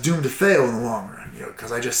course, that's doomed to fail in the long run. You know,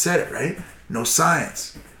 because I just said it, right? No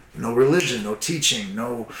science. No religion, no teaching,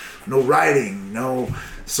 no writing, no.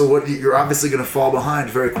 So what? You're obviously going to fall behind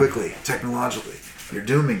very quickly technologically. You're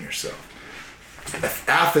dooming yourself.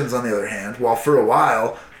 Athens, on the other hand, while for a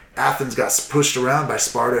while Athens got pushed around by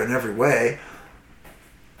Sparta in every way,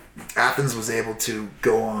 Athens was able to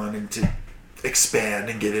go on and to expand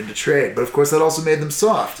and get into trade. But of course, that also made them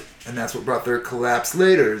soft, and that's what brought their collapse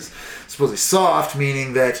later. Is supposedly soft,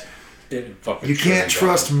 meaning that. You can't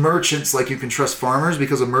trust merchants like you can trust farmers,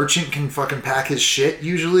 because a merchant can fucking pack his shit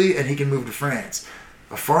usually and he can move to France.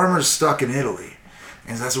 A farmer's stuck in Italy.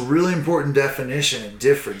 And that's a really important definition and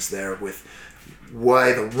difference there with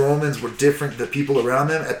why the Romans were different, the people around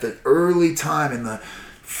them at the early time in the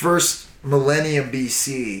first millennium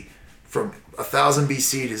BC, from 1000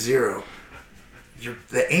 BC to 0.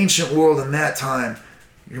 The ancient world in that time,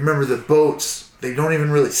 you remember the boats. They don't even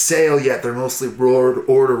really sail yet. They're mostly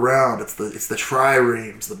oared around. It's the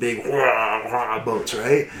triremes, the big boats,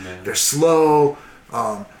 right? Yeah. They're slow.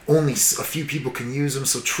 Only a few people can use them,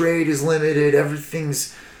 so trade is limited.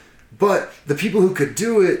 Everything's... But the people who could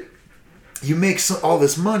do it, you make all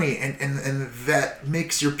this money, and that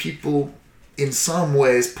makes your people, in some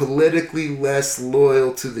ways, politically less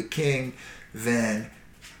loyal to the king than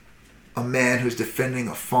a man who's defending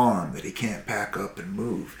a farm that he can't pack up and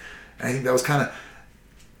move. I think that was kind of,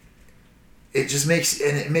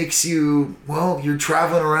 it makes you, well, you're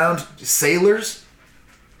traveling around, sailors,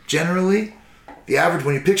 generally,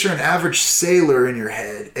 when you picture an average sailor in your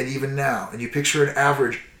head, and even now, and you picture an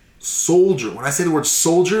average soldier, when I say the word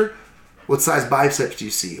soldier, what size biceps do you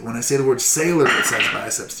see? When I say the word sailor, what size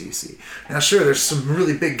biceps do you see? Now, sure, there's some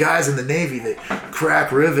really big guys in the Navy that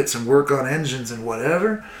crack rivets and work on engines and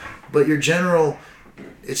whatever, but your general,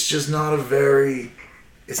 it's just not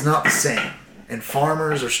it's not the same, and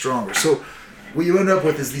farmers are stronger. So what you end up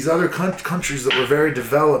with is these other countries that were very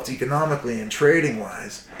developed economically and trading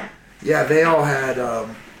wise. Yeah, they all had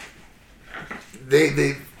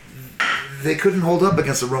they couldn't hold up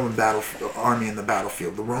against the Roman army in the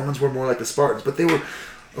battlefield. The Romans were more like the Spartans, but they were,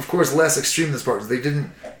 of course, less extreme than the Spartans. They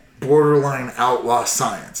didn't borderline outlaw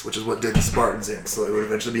science, which is what did the Spartans in. So they would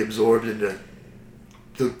eventually be absorbed into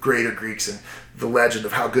the greater Greeks and the legend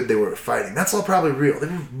of how good they were at fighting. That's all probably real. They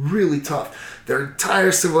were really tough. Their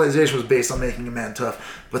entire civilization was based on making a man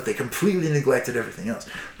tough, but they completely neglected everything else.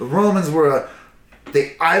 The Romans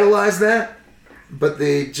they idolized that, but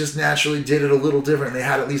they just naturally did it a little different. They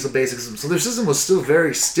had at least a basic system. So their system was still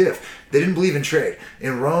very stiff. They didn't believe in trade.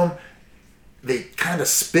 In Rome, they kind of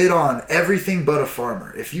spit on everything but a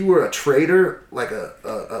farmer. If you were a trader, like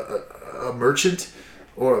a merchant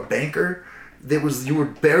or a banker, you were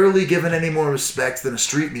barely given any more respect than a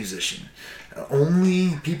street musician.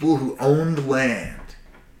 Only people who owned land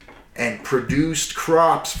and produced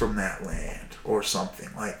crops from that land or something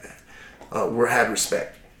like that had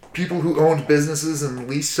respect. People who owned businesses and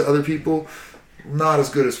leased to other people, not as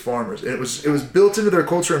good as farmers. And it was built into their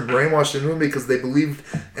culture and brainwashed into them because they believed,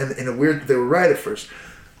 and in a weird, they were right at first.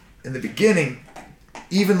 in the beginning,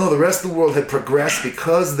 even though the rest of the world had progressed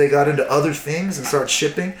because they got into other things and started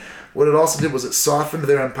shipping, what it also did was it softened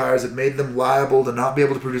their empires. It made them liable to not be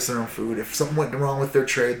able to produce their own food. If something went wrong with their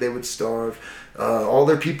trade, they would starve. All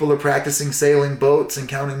their people are practicing sailing boats and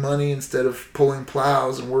counting money instead of pulling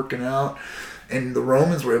plows and working out. And the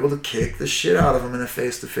Romans were able to kick the shit out of them in a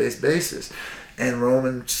face-to-face basis. And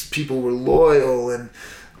Roman people were loyal and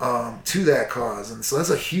to that cause. And so that's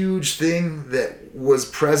a huge thing that was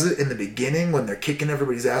present in the beginning when they're kicking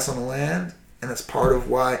everybody's ass on the land. And that's part of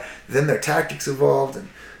why then their tactics evolved.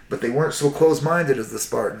 But they weren't so close-minded as the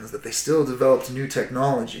Spartans, that they still developed new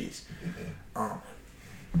technologies.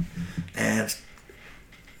 And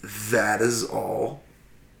that is all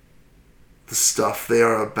the stuff they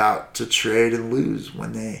are about to trade and lose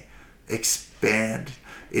when they expand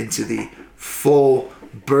into the full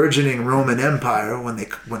burgeoning Roman Empire,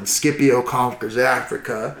 when Scipio conquers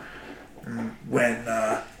Africa, when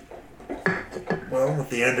at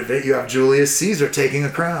the end of it you have Julius Caesar taking a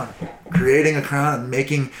crown, creating a crown and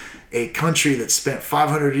making a country that spent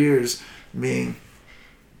 500 years being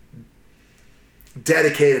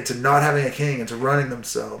dedicated to not having a king and to running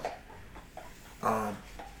themselves.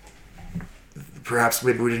 Perhaps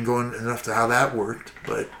maybe we didn't go in enough to how that worked,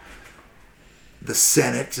 but the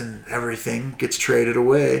Senate and everything gets traded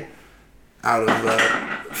away out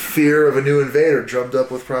of fear of a new invader, drummed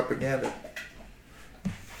up with propaganda.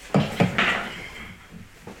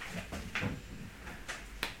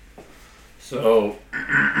 So,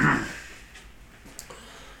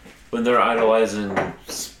 when they're idolizing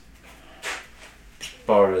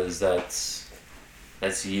Spartans, that's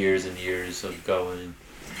years and years of going.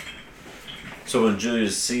 So when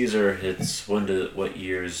Julius Caesar hits, what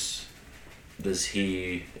years does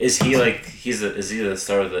he? Is he the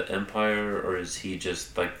start of the empire, or is he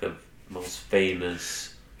just like the most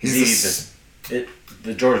famous? The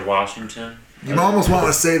George Washington? You almost want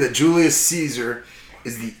to say that Julius Caesar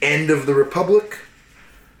is the end of the Republic,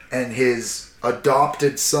 and his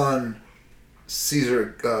adopted son,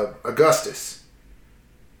 Caesar Augustus,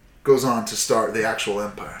 goes on to start the actual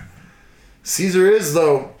empire. Caesar is,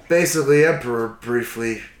 though, basically emperor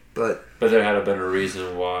briefly, but there had been a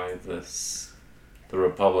reason why the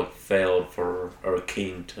Republic failed for a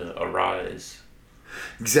king to arise.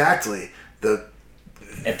 Exactly.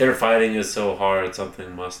 If their fighting is so hard,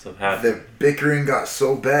 something must have happened. The bickering got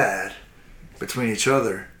so bad between each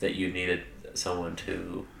other that you needed someone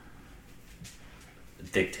to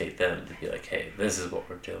dictate them, to be like, hey, this is what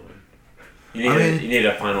we're doing. You need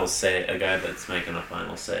a final say, a guy that's making a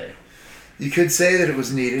final say. You could say that it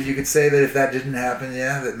was needed. You could say that if that didn't happen,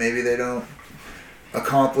 that maybe they don't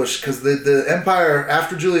accomplish, because the empire,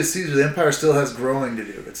 after Julius Caesar, the empire still has growing to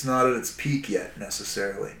do. It's not at its peak yet,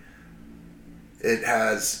 necessarily. It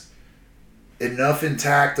has enough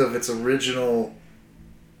intact of its original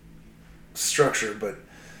structure, but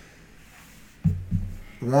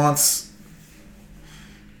once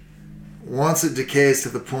it decays to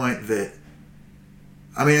the point that,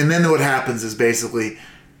 and then what happens is basically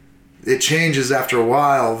it changes after a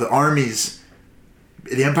while. The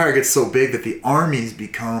empire gets so big that the armies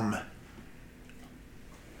become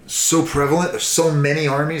so prevalent. There's so many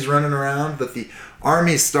armies running around that the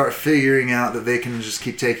armies start figuring out that they can just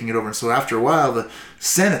keep taking it over. And so after a while, the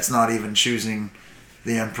Senate's not even choosing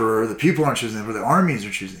the emperor. The people aren't choosing the emperor. The armies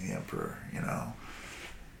are choosing the emperor,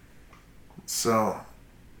 So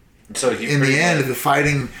in the end, the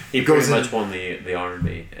fighting he pretty much won the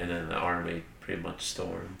army, and then the army pretty much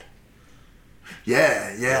stormed.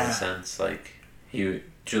 Yeah. In a sense,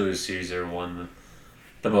 Julius Caesar won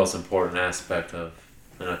the most important aspect of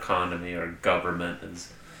an economy or government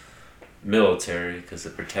is military, because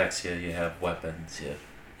it protects you. You have weapons. You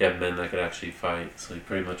have men that could actually fight. So he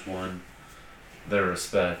pretty much won their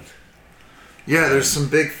respect. Yeah, there's some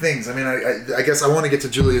big things. I guess I want to get to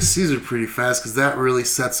Julius Caesar pretty fast, because that really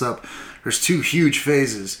sets up. There's two huge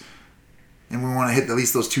phases, and we want to hit at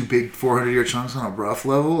least those two big 400-year chunks on a rough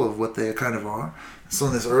level of what they kind of are. So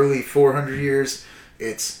in this early 400 years,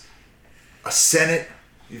 it's a Senate.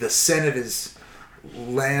 The Senate is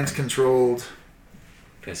land-controlled.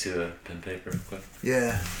 Can I see the pen and paper real quick?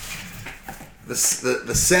 Yeah. The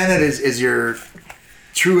Senate is your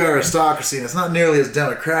true aristocracy, and it's not nearly as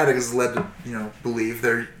democratic as led to believe.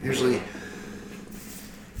 They're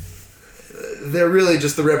really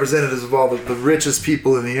just the representatives of all the richest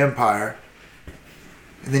people in the empire.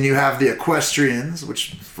 And then you have the equestrians,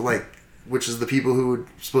 which is the people who were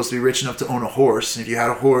supposed to be rich enough to own a horse. And if you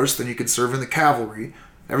had a horse, then you could serve in the cavalry.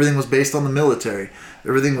 Everything was based on the military.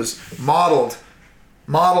 Everything was modeled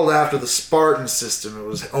after the Spartan system. It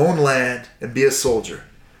was own land and be a soldier.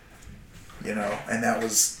 And that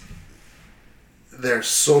was their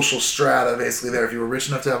social strata basically there. If you were rich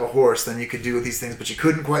enough to have a horse, then you could do these things, but you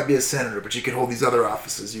couldn't quite be a senator, but you could hold these other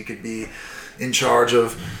offices. You could be in charge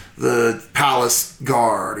of the palace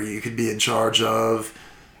guard, or you could be in charge of,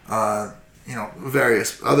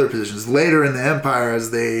 various other positions. Later in the empire,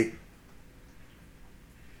 as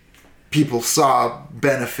people saw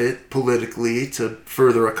benefit politically to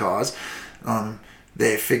further a cause,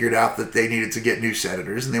 they figured out that they needed to get new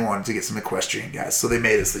senators, and they wanted to get some equestrian guys. So they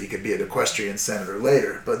made it so that you could be an equestrian senator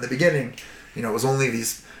later. But in the beginning, it was only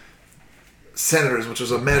these senators, which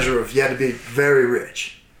was a measure of you had to be very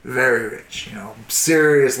rich,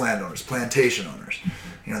 serious landowners, plantation owners.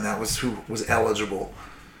 That was who was eligible.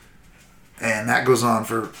 And that goes on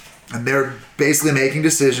and they're basically making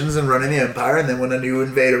decisions and running the empire. And then when a new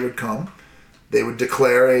invader would come, they would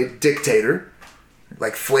declare a dictator,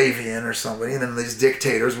 like Flavian or somebody, and then these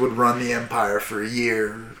dictators would run the empire for a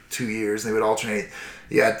year, 2 years, and they would alternate.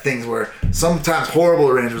 You had things where sometimes horrible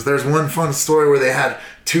arrangements. There's one fun story where they had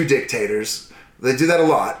 2 dictators. They do that a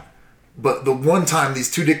lot. But the one time these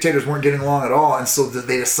 2 dictators weren't getting along at all, and so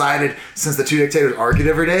they decided, since the 2 dictators argued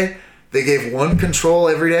every day, they gave one control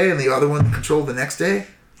every day and the other one control the next day.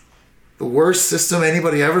 The worst system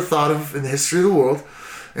anybody ever thought of in the history of the world.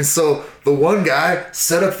 And so the one guy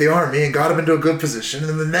set up the army and got him into a good position. And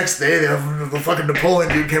then the next day, the fucking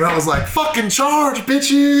Napoleon dude came out and was like, fucking charge,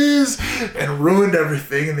 bitches! And ruined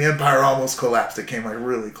everything. And the empire almost collapsed. It came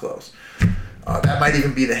really close. That might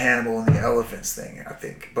even be the Hannibal and the elephants thing, I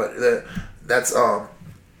think. But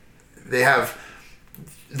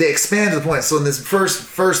they expand to the point. So in this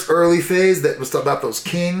first early phase that was about those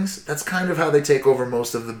kings, that's kind of how they take over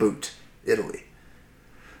most of the boot, Italy.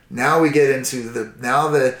 Now we get into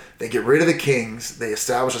they get rid of the kings, they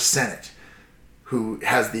establish a senate who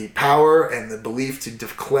has the power and the belief to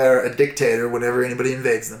declare a dictator whenever anybody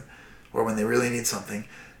invades them or when they really need something.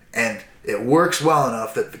 And it works well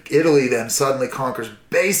enough that Italy then suddenly conquers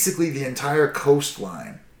basically the entire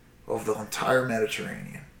coastline of the entire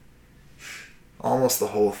Mediterranean. Almost the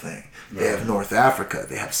whole thing. They have North Africa.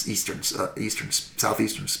 They have southeastern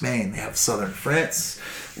Spain. They have southern France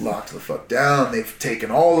locked the fuck down. They've taken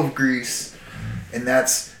all of Greece, and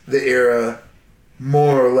that's the era,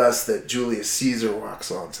 more or less, that Julius Caesar walks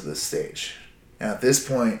onto the stage. And at this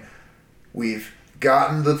point, we've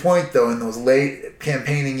gotten to the point, though, in those late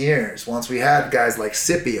campaigning years, once we had guys like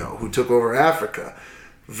Scipio, who took over Africa,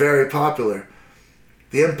 very popular.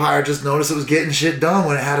 The empire just noticed it was getting shit done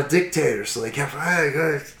when it had a dictator, so they kept,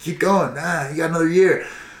 hey, keep going. You got another year.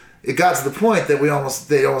 It got to the point that they almost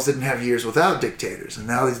didn't have years without dictators, and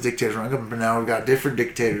now these dictators are coming. But now we've got different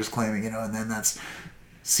dictators claiming, and then that's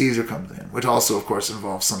Caesar comes in, which also, of course,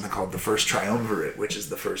 involves something called the First Triumvirate, which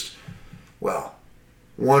is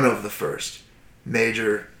one of the first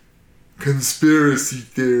major conspiracy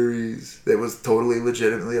theories that was totally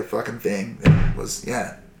legitimately a fucking thing. It was,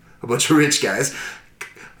 a bunch of rich guys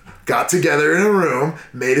got together in a room,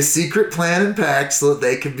 made a secret plan and pact so that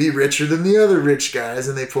they could be richer than the other rich guys,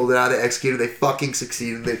 and they pulled it out, they executed, they fucking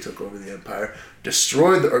succeeded, they took over the empire,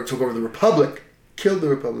 took over the republic, killed the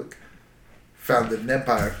republic, founded an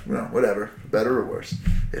empire, whatever, better or worse,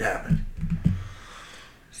 it happened.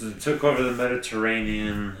 So they took over the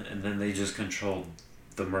Mediterranean, and then they just controlled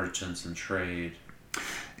the merchants and trade.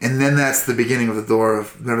 And then that's the beginning of the door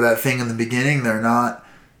of, remember that thing in the beginning,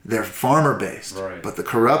 they're farmer based, right. But the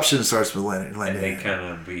corruption starts with letting and they kind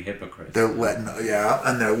of be hypocrites. They're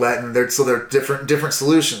different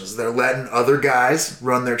solutions. They're letting other guys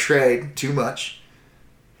run their trade too much.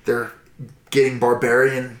 They're getting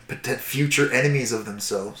barbarian future enemies of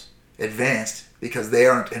themselves advanced because they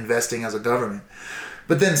aren't investing as a government.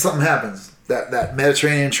 But then something happens. That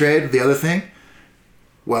Mediterranean trade, the other thing.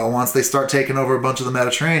 Well, once they start taking over a bunch of the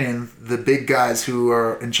Mediterranean, the big guys who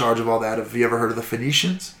are in charge of all that, have you ever heard of the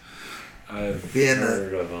Phoenicians? I've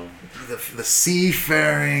heard of them. The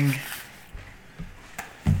seafaring.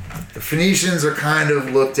 The Phoenicians are kind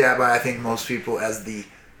of looked at by, I think, most people as the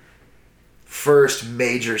first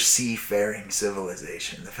major seafaring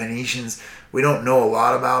civilization. The Phoenicians, we don't know a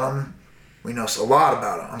lot about them. We know a lot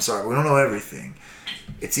about them. I'm sorry, we don't know everything.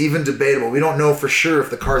 It's even debatable. We don't know for sure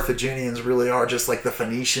if the Carthaginians really are just like the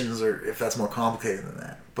Phoenicians or if that's more complicated than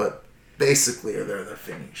that. But basically, they're the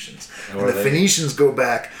Phoenicians. And the Phoenicians go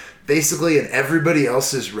back, basically, in everybody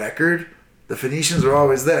else's record, the Phoenicians are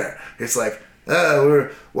always there. It's like, we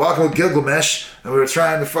were walking with Gilgamesh, and we were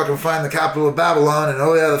trying to fucking find the capital of Babylon, and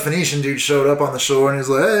the Phoenician dude showed up on the shore, and he's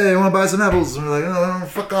like, hey, you want to buy some apples? And we're like, oh,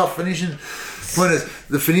 fuck off, Phoenician. Point is,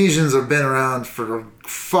 the Phoenicians have been around for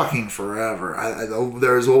fucking forever.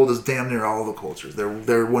 They're as old as damn near all the cultures.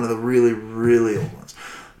 They're one of the really, really old ones.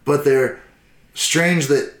 But they're strange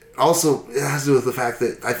that also it has to do with the fact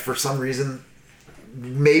that for some reason,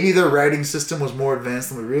 maybe their writing system was more advanced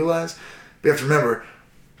than we realized. But you have to remember,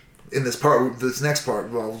 in this next part,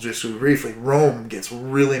 well, just briefly, Rome gets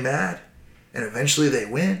really mad, and eventually they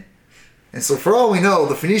win. And so, for all we know,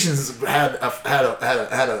 the Phoenicians had a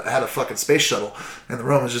fucking space shuttle, and the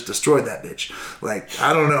Romans just destroyed that bitch. Like,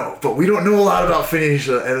 I don't know, but we don't know a lot about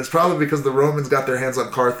Phoenicia, and it's probably because the Romans got their hands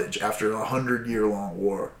on Carthage after a 100-year-long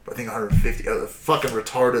war. I think 150, a fucking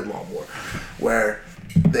retarded long war, where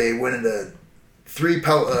they went into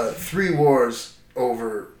three wars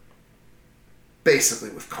over,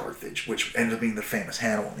 basically with Carthage, which ended up being the famous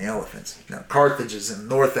Hannibal and the elephants. Now, Carthage is in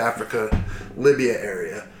North Africa, Libya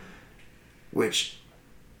area, which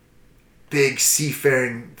big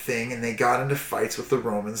seafaring thing, and they got into fights with the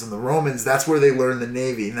Romans, and the Romans, that's where they learned the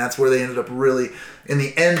navy, and that's where they ended up really, in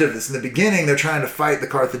the end of this, in the beginning, they're trying to fight the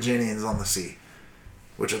Carthaginians on the sea,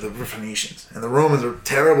 which are the Phoenicians, and the Romans are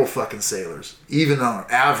terrible fucking sailors, even on an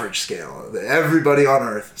average scale. Everybody on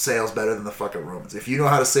earth sails better than the fucking Romans. If you know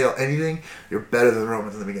how to sail anything, you're better than the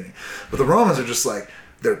Romans in the beginning. But the Romans are just like,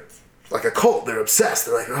 they're like a cult. They're obsessed.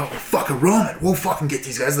 They're like, oh, we're fucking Roman. We'll fucking get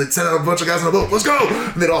these guys. They'd send out a bunch of guys on a boat. Let's go.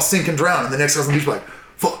 And they'd all sink and drown. And the next guys on the beach were like,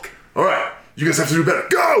 fuck. All right. You guys have to do better.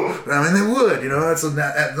 Go. I mean, they would. You know, that's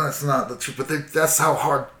not the truth. But that's how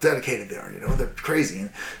hard dedicated they are. You know, they're crazy.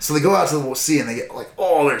 And so they go out to the sea and they get like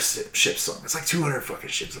all their ships sunk. It's like 200 fucking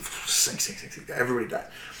ships. Sink. Everybody died.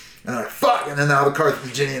 And they're like, fuck. And then now the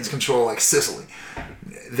Carthaginians control like Sicily.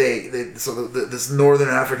 So this northern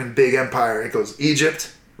African big empire, it goes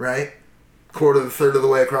Egypt, right? Third of the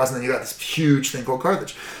way across, and then you got this huge thing called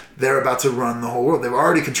Carthage. They're about to run the whole world. They've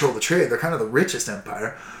already controlled the trade. They're kind of the richest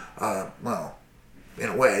empire. Well, in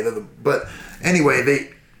a way. But anyway,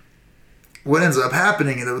 what ends up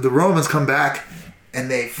happening, the Romans come back,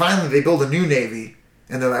 and they build a new navy,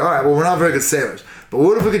 and they're like, all right, well, we're not very good sailors, but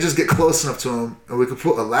what if we could just get close enough to them, and we could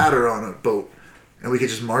put a ladder on a boat, and we could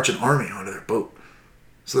just march an army onto their boat.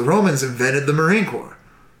 So the Romans invented the Marine Corps,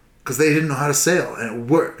 because they didn't know how to sail, and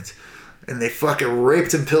it worked. And they fucking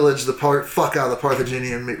raped and pillaged the fuck out of the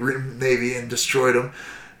Carthaginian navy and destroyed them.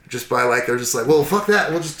 Just by they're just like, well, fuck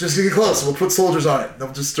that. We'll just get close. We'll put soldiers on it.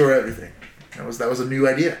 They'll destroy everything. That was a new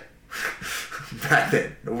idea. Back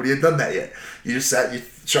then, nobody had done that yet. You just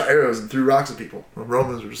shot arrows and threw rocks at people. The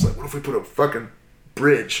Romans were just like, what if we put a fucking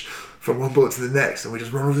bridge from one boat to the next, and we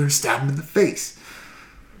just run over there and stab them in the face?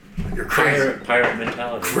 You're crazy. Pirate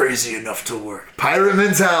mentality. Crazy enough to work. Pirate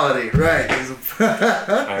mentality, right.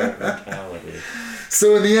 Pirate mentality.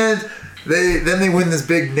 So in the end, they win this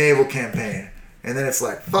big naval campaign. And then it's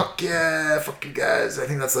like, fuck yeah, fuck you guys. I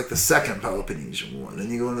think that's like the second Peloponnesian War. Then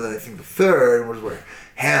you go into, I think, the third, was where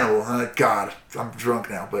Hannibal. God, I'm drunk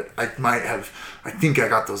now, but I think I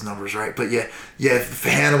got those numbers right. But yeah,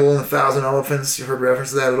 Hannibal and 1,000 elephants. You heard reference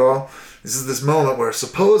to that at all? This is this moment where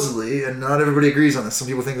supposedly, and not everybody agrees on this, some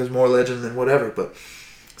people think there's more legend than whatever, but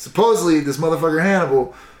supposedly this motherfucker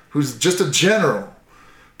Hannibal, who's just a general,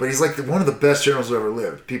 but he's like one of the best generals who ever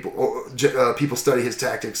lived. People study his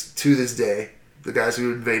tactics to this day. The guys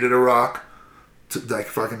who invaded Iraq,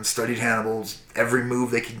 fucking studied Hannibal's every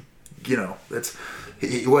move they could, that's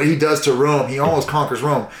what he does to Rome. He almost conquers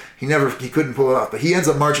Rome. He couldn't pull it off, but he ends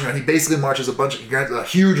up marching around. He basically marches a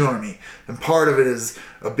huge army, and part of it is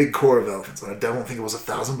a big corps of elephants. I don't think it was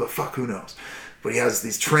 1,000, but fuck, who knows? But he has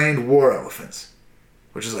these trained war elephants,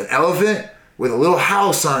 which is an elephant with a little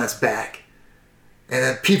house on its back, and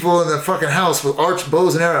then people in the fucking house with arched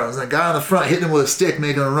bows and arrows, and a guy on the front hitting him with a stick,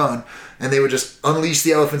 making a run, and they would just unleash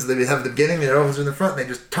the elephants. They would have at the beginning, the elephants were in the front, and they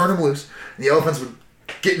just turn them loose, and the elephants would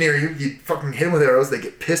get near you, you fucking hit them with arrows, they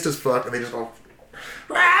get pissed as fuck, and they just go,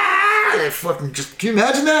 ah! They fucking just, can you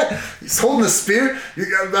imagine that? He's holding a spear,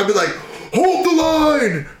 I'd be like, hold the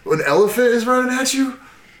line! When an elephant is running at you?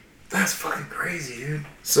 That's fucking crazy, dude.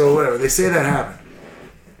 So whatever, they say that happened.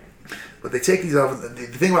 But they take these elephants,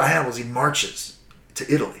 the thing about Hannibal is he marches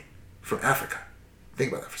to Italy from Africa.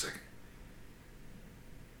 Think about that for a second.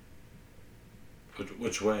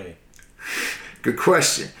 Which way? Good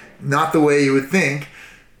question. Not the way you would think.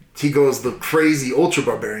 He goes the crazy ultra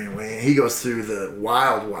barbarian way, and he goes through the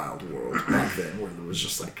wild world back then, where there was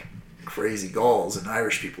just like crazy Gauls and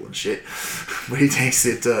Irish people and shit. But he takes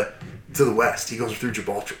it to the west. He goes through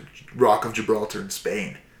Gibraltar, Rock of Gibraltar in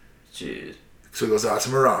Spain. Jeez. So he goes out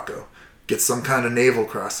to Morocco, gets some kind of naval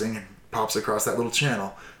crossing, and pops across that little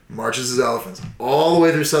channel, marches his elephants all the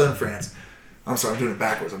way through southern France. I'm sorry, I'm doing it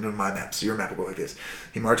backwards. I'm doing my map, so your map will go like this.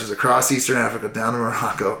 He marches across eastern Africa, down to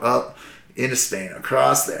Morocco, up into Spain,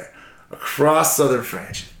 across there, across southern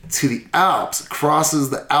France, to the Alps,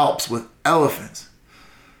 crosses the Alps with elephants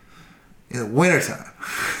in the wintertime.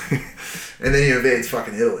 And then he invades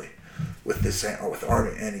fucking Italy. with the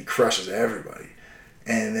army, and he crushes everybody.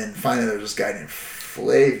 And then finally there's this guy named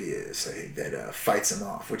Flavius that fights him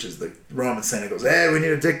off, which is the Roman Senate goes, hey, we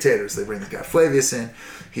need a dictator. So they bring the guy Flavius in.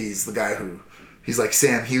 He's the guy he's like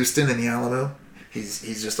Sam Houston in the Alamo.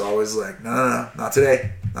 He's just always like, no, not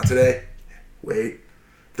today. Wait.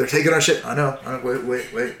 They're taking our shit. I know.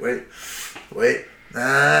 Wait.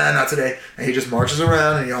 Nah, not today. And he just marches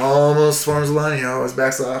around and he almost forms a line. He always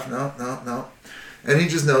backs off. No. And he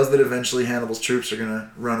just knows that eventually Hannibal's troops are going to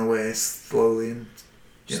run away slowly and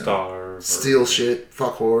starve. Steal shit,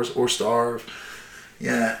 fuck whores, or starve.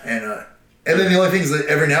 Yeah, and then the only thing is that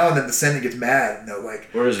every now and then the Senate gets mad and they're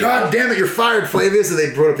like, God damn it, you're fired, Flavius. And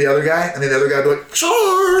they brought up the other guy, and then the other guy would be like,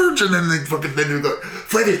 charge! And then they would go,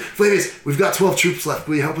 Flavius, we've got 12 troops left.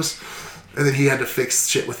 Will you help us? And then he had to fix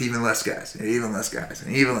shit with even less guys,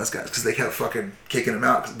 because they kept fucking kicking him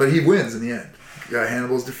out. But he wins in the end.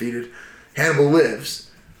 Hannibal's defeated. Hannibal lives.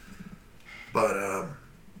 But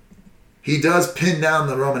he does pin down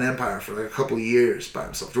the Roman Empire for like a couple years by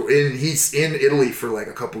himself. And he's in Italy for like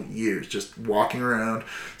a couple years, just walking around,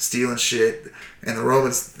 stealing shit. And the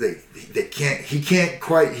Romans, he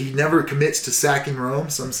never commits to sacking Rome.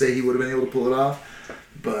 Some say he would have been able to pull it off.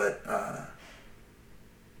 But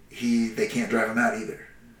they can't drive him out either.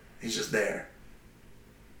 He's just there,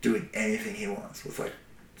 doing anything he wants with like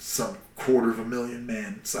some 250,000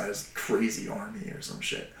 man sized crazy army or some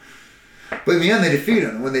shit. But in the end, they defeat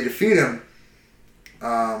him. And when they defeat him,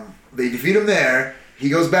 there. He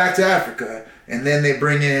goes back to Africa, and then they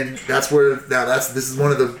bring in. This is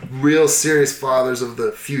one of the real serious fathers of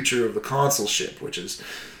the future of the consulship, which is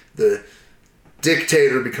the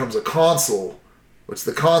dictator becomes a consul, which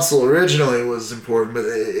the consul originally was important, but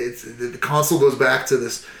the consul goes back to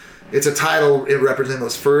this. It's a title representing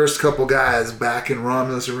those first couple guys back in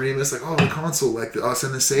Romulus and Remus, like, oh, the consul, like us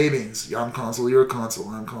and the Sabines. I'm consul, you're a consul.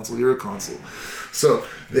 I'm consul, you're a consul. So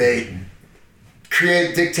they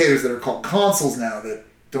create dictators that are called consuls now that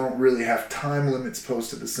don't really have time limits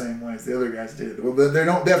posted the same way as the other guys did. Well, they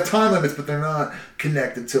have time limits, but they're not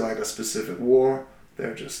connected to like a specific war.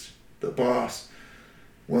 They're just the boss.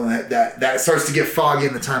 Well, that starts to get foggy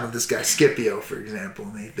in the time of this guy Scipio, for example.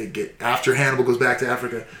 And they get, after Hannibal goes back to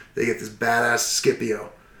Africa, they get this badass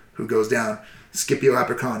Scipio who goes down, Scipio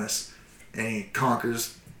Africanus, and he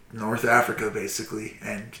conquers North Africa basically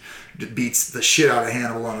and beats the shit out of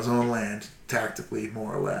Hannibal on his own land, tactically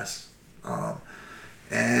more or less.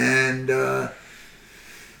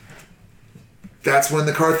 That's when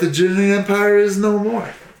the Carthaginian Empire is no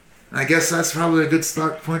more. I guess that's probably a good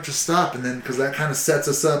point to stop, and then because that kind of sets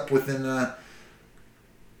us up within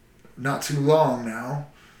not too long now,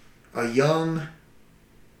 a young,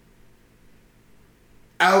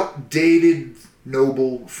 outdated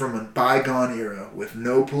noble from a bygone era with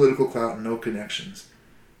no political clout and no connections,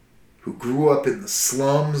 who grew up in the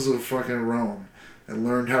slums of fucking Rome and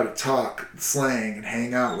learned how to talk slang and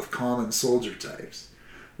hang out with common soldier types,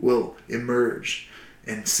 will emerge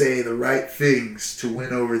and say the right things to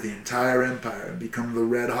win over the entire empire and become the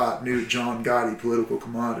red-hot new John Gotti political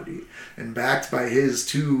commodity. And backed by his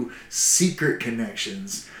two secret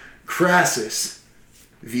connections, Crassus,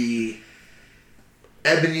 the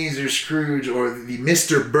Ebenezer Scrooge, or the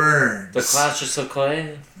Mr. Burns. The Classius of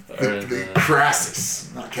Clay? The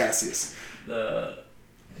Crassus, not Cassius.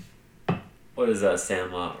 What is that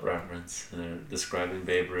Sandlot reference? They're describing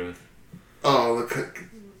Babe Ruth. Oh, the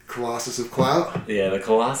Colossus of Clout? Yeah, the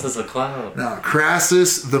Colossus of Clout. No,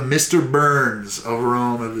 Crassus, the Mr. Burns of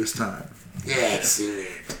Rome of this time. Yes.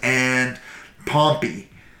 And Pompey,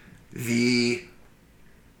 the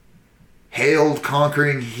hailed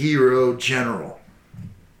conquering hero general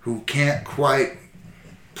who can't quite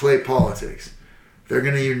play politics. They're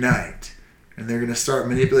going to unite, and they're going to start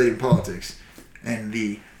manipulating politics. And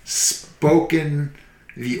the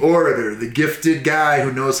orator, the gifted guy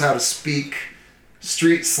who knows how to speak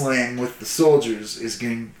street slang with the soldiers is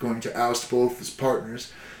going to oust both his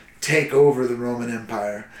partners, take over the Roman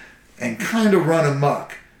Empire, and kind of run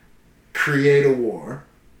amok, create a war,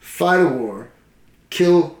 fight a war,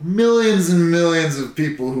 kill millions and millions of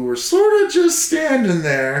people who were sort of just standing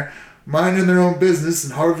there, minding their own business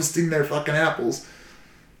and harvesting their fucking apples.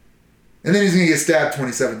 And then he's going to get stabbed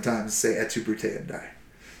 27 times and say, et tu, Brute, and die.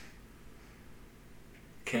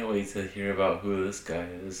 Can't wait to hear about who this guy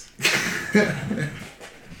is.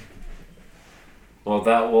 Well,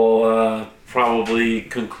 that will probably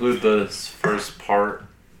conclude the first part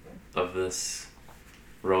of this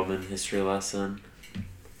Roman history lesson.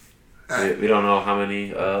 We don't know how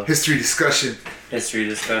many. History discussion. I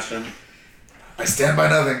stand by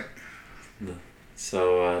nothing. No.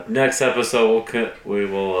 So next episode we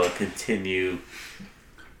will continue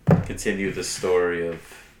continue the story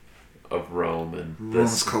of Rome and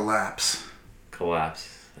Rome's collapse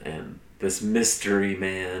and this mystery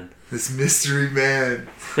man.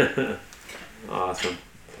 Awesome.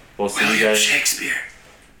 We'll see you guys. Shakespeare.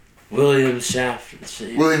 William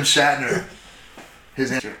Shatner.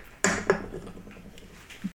 His answer.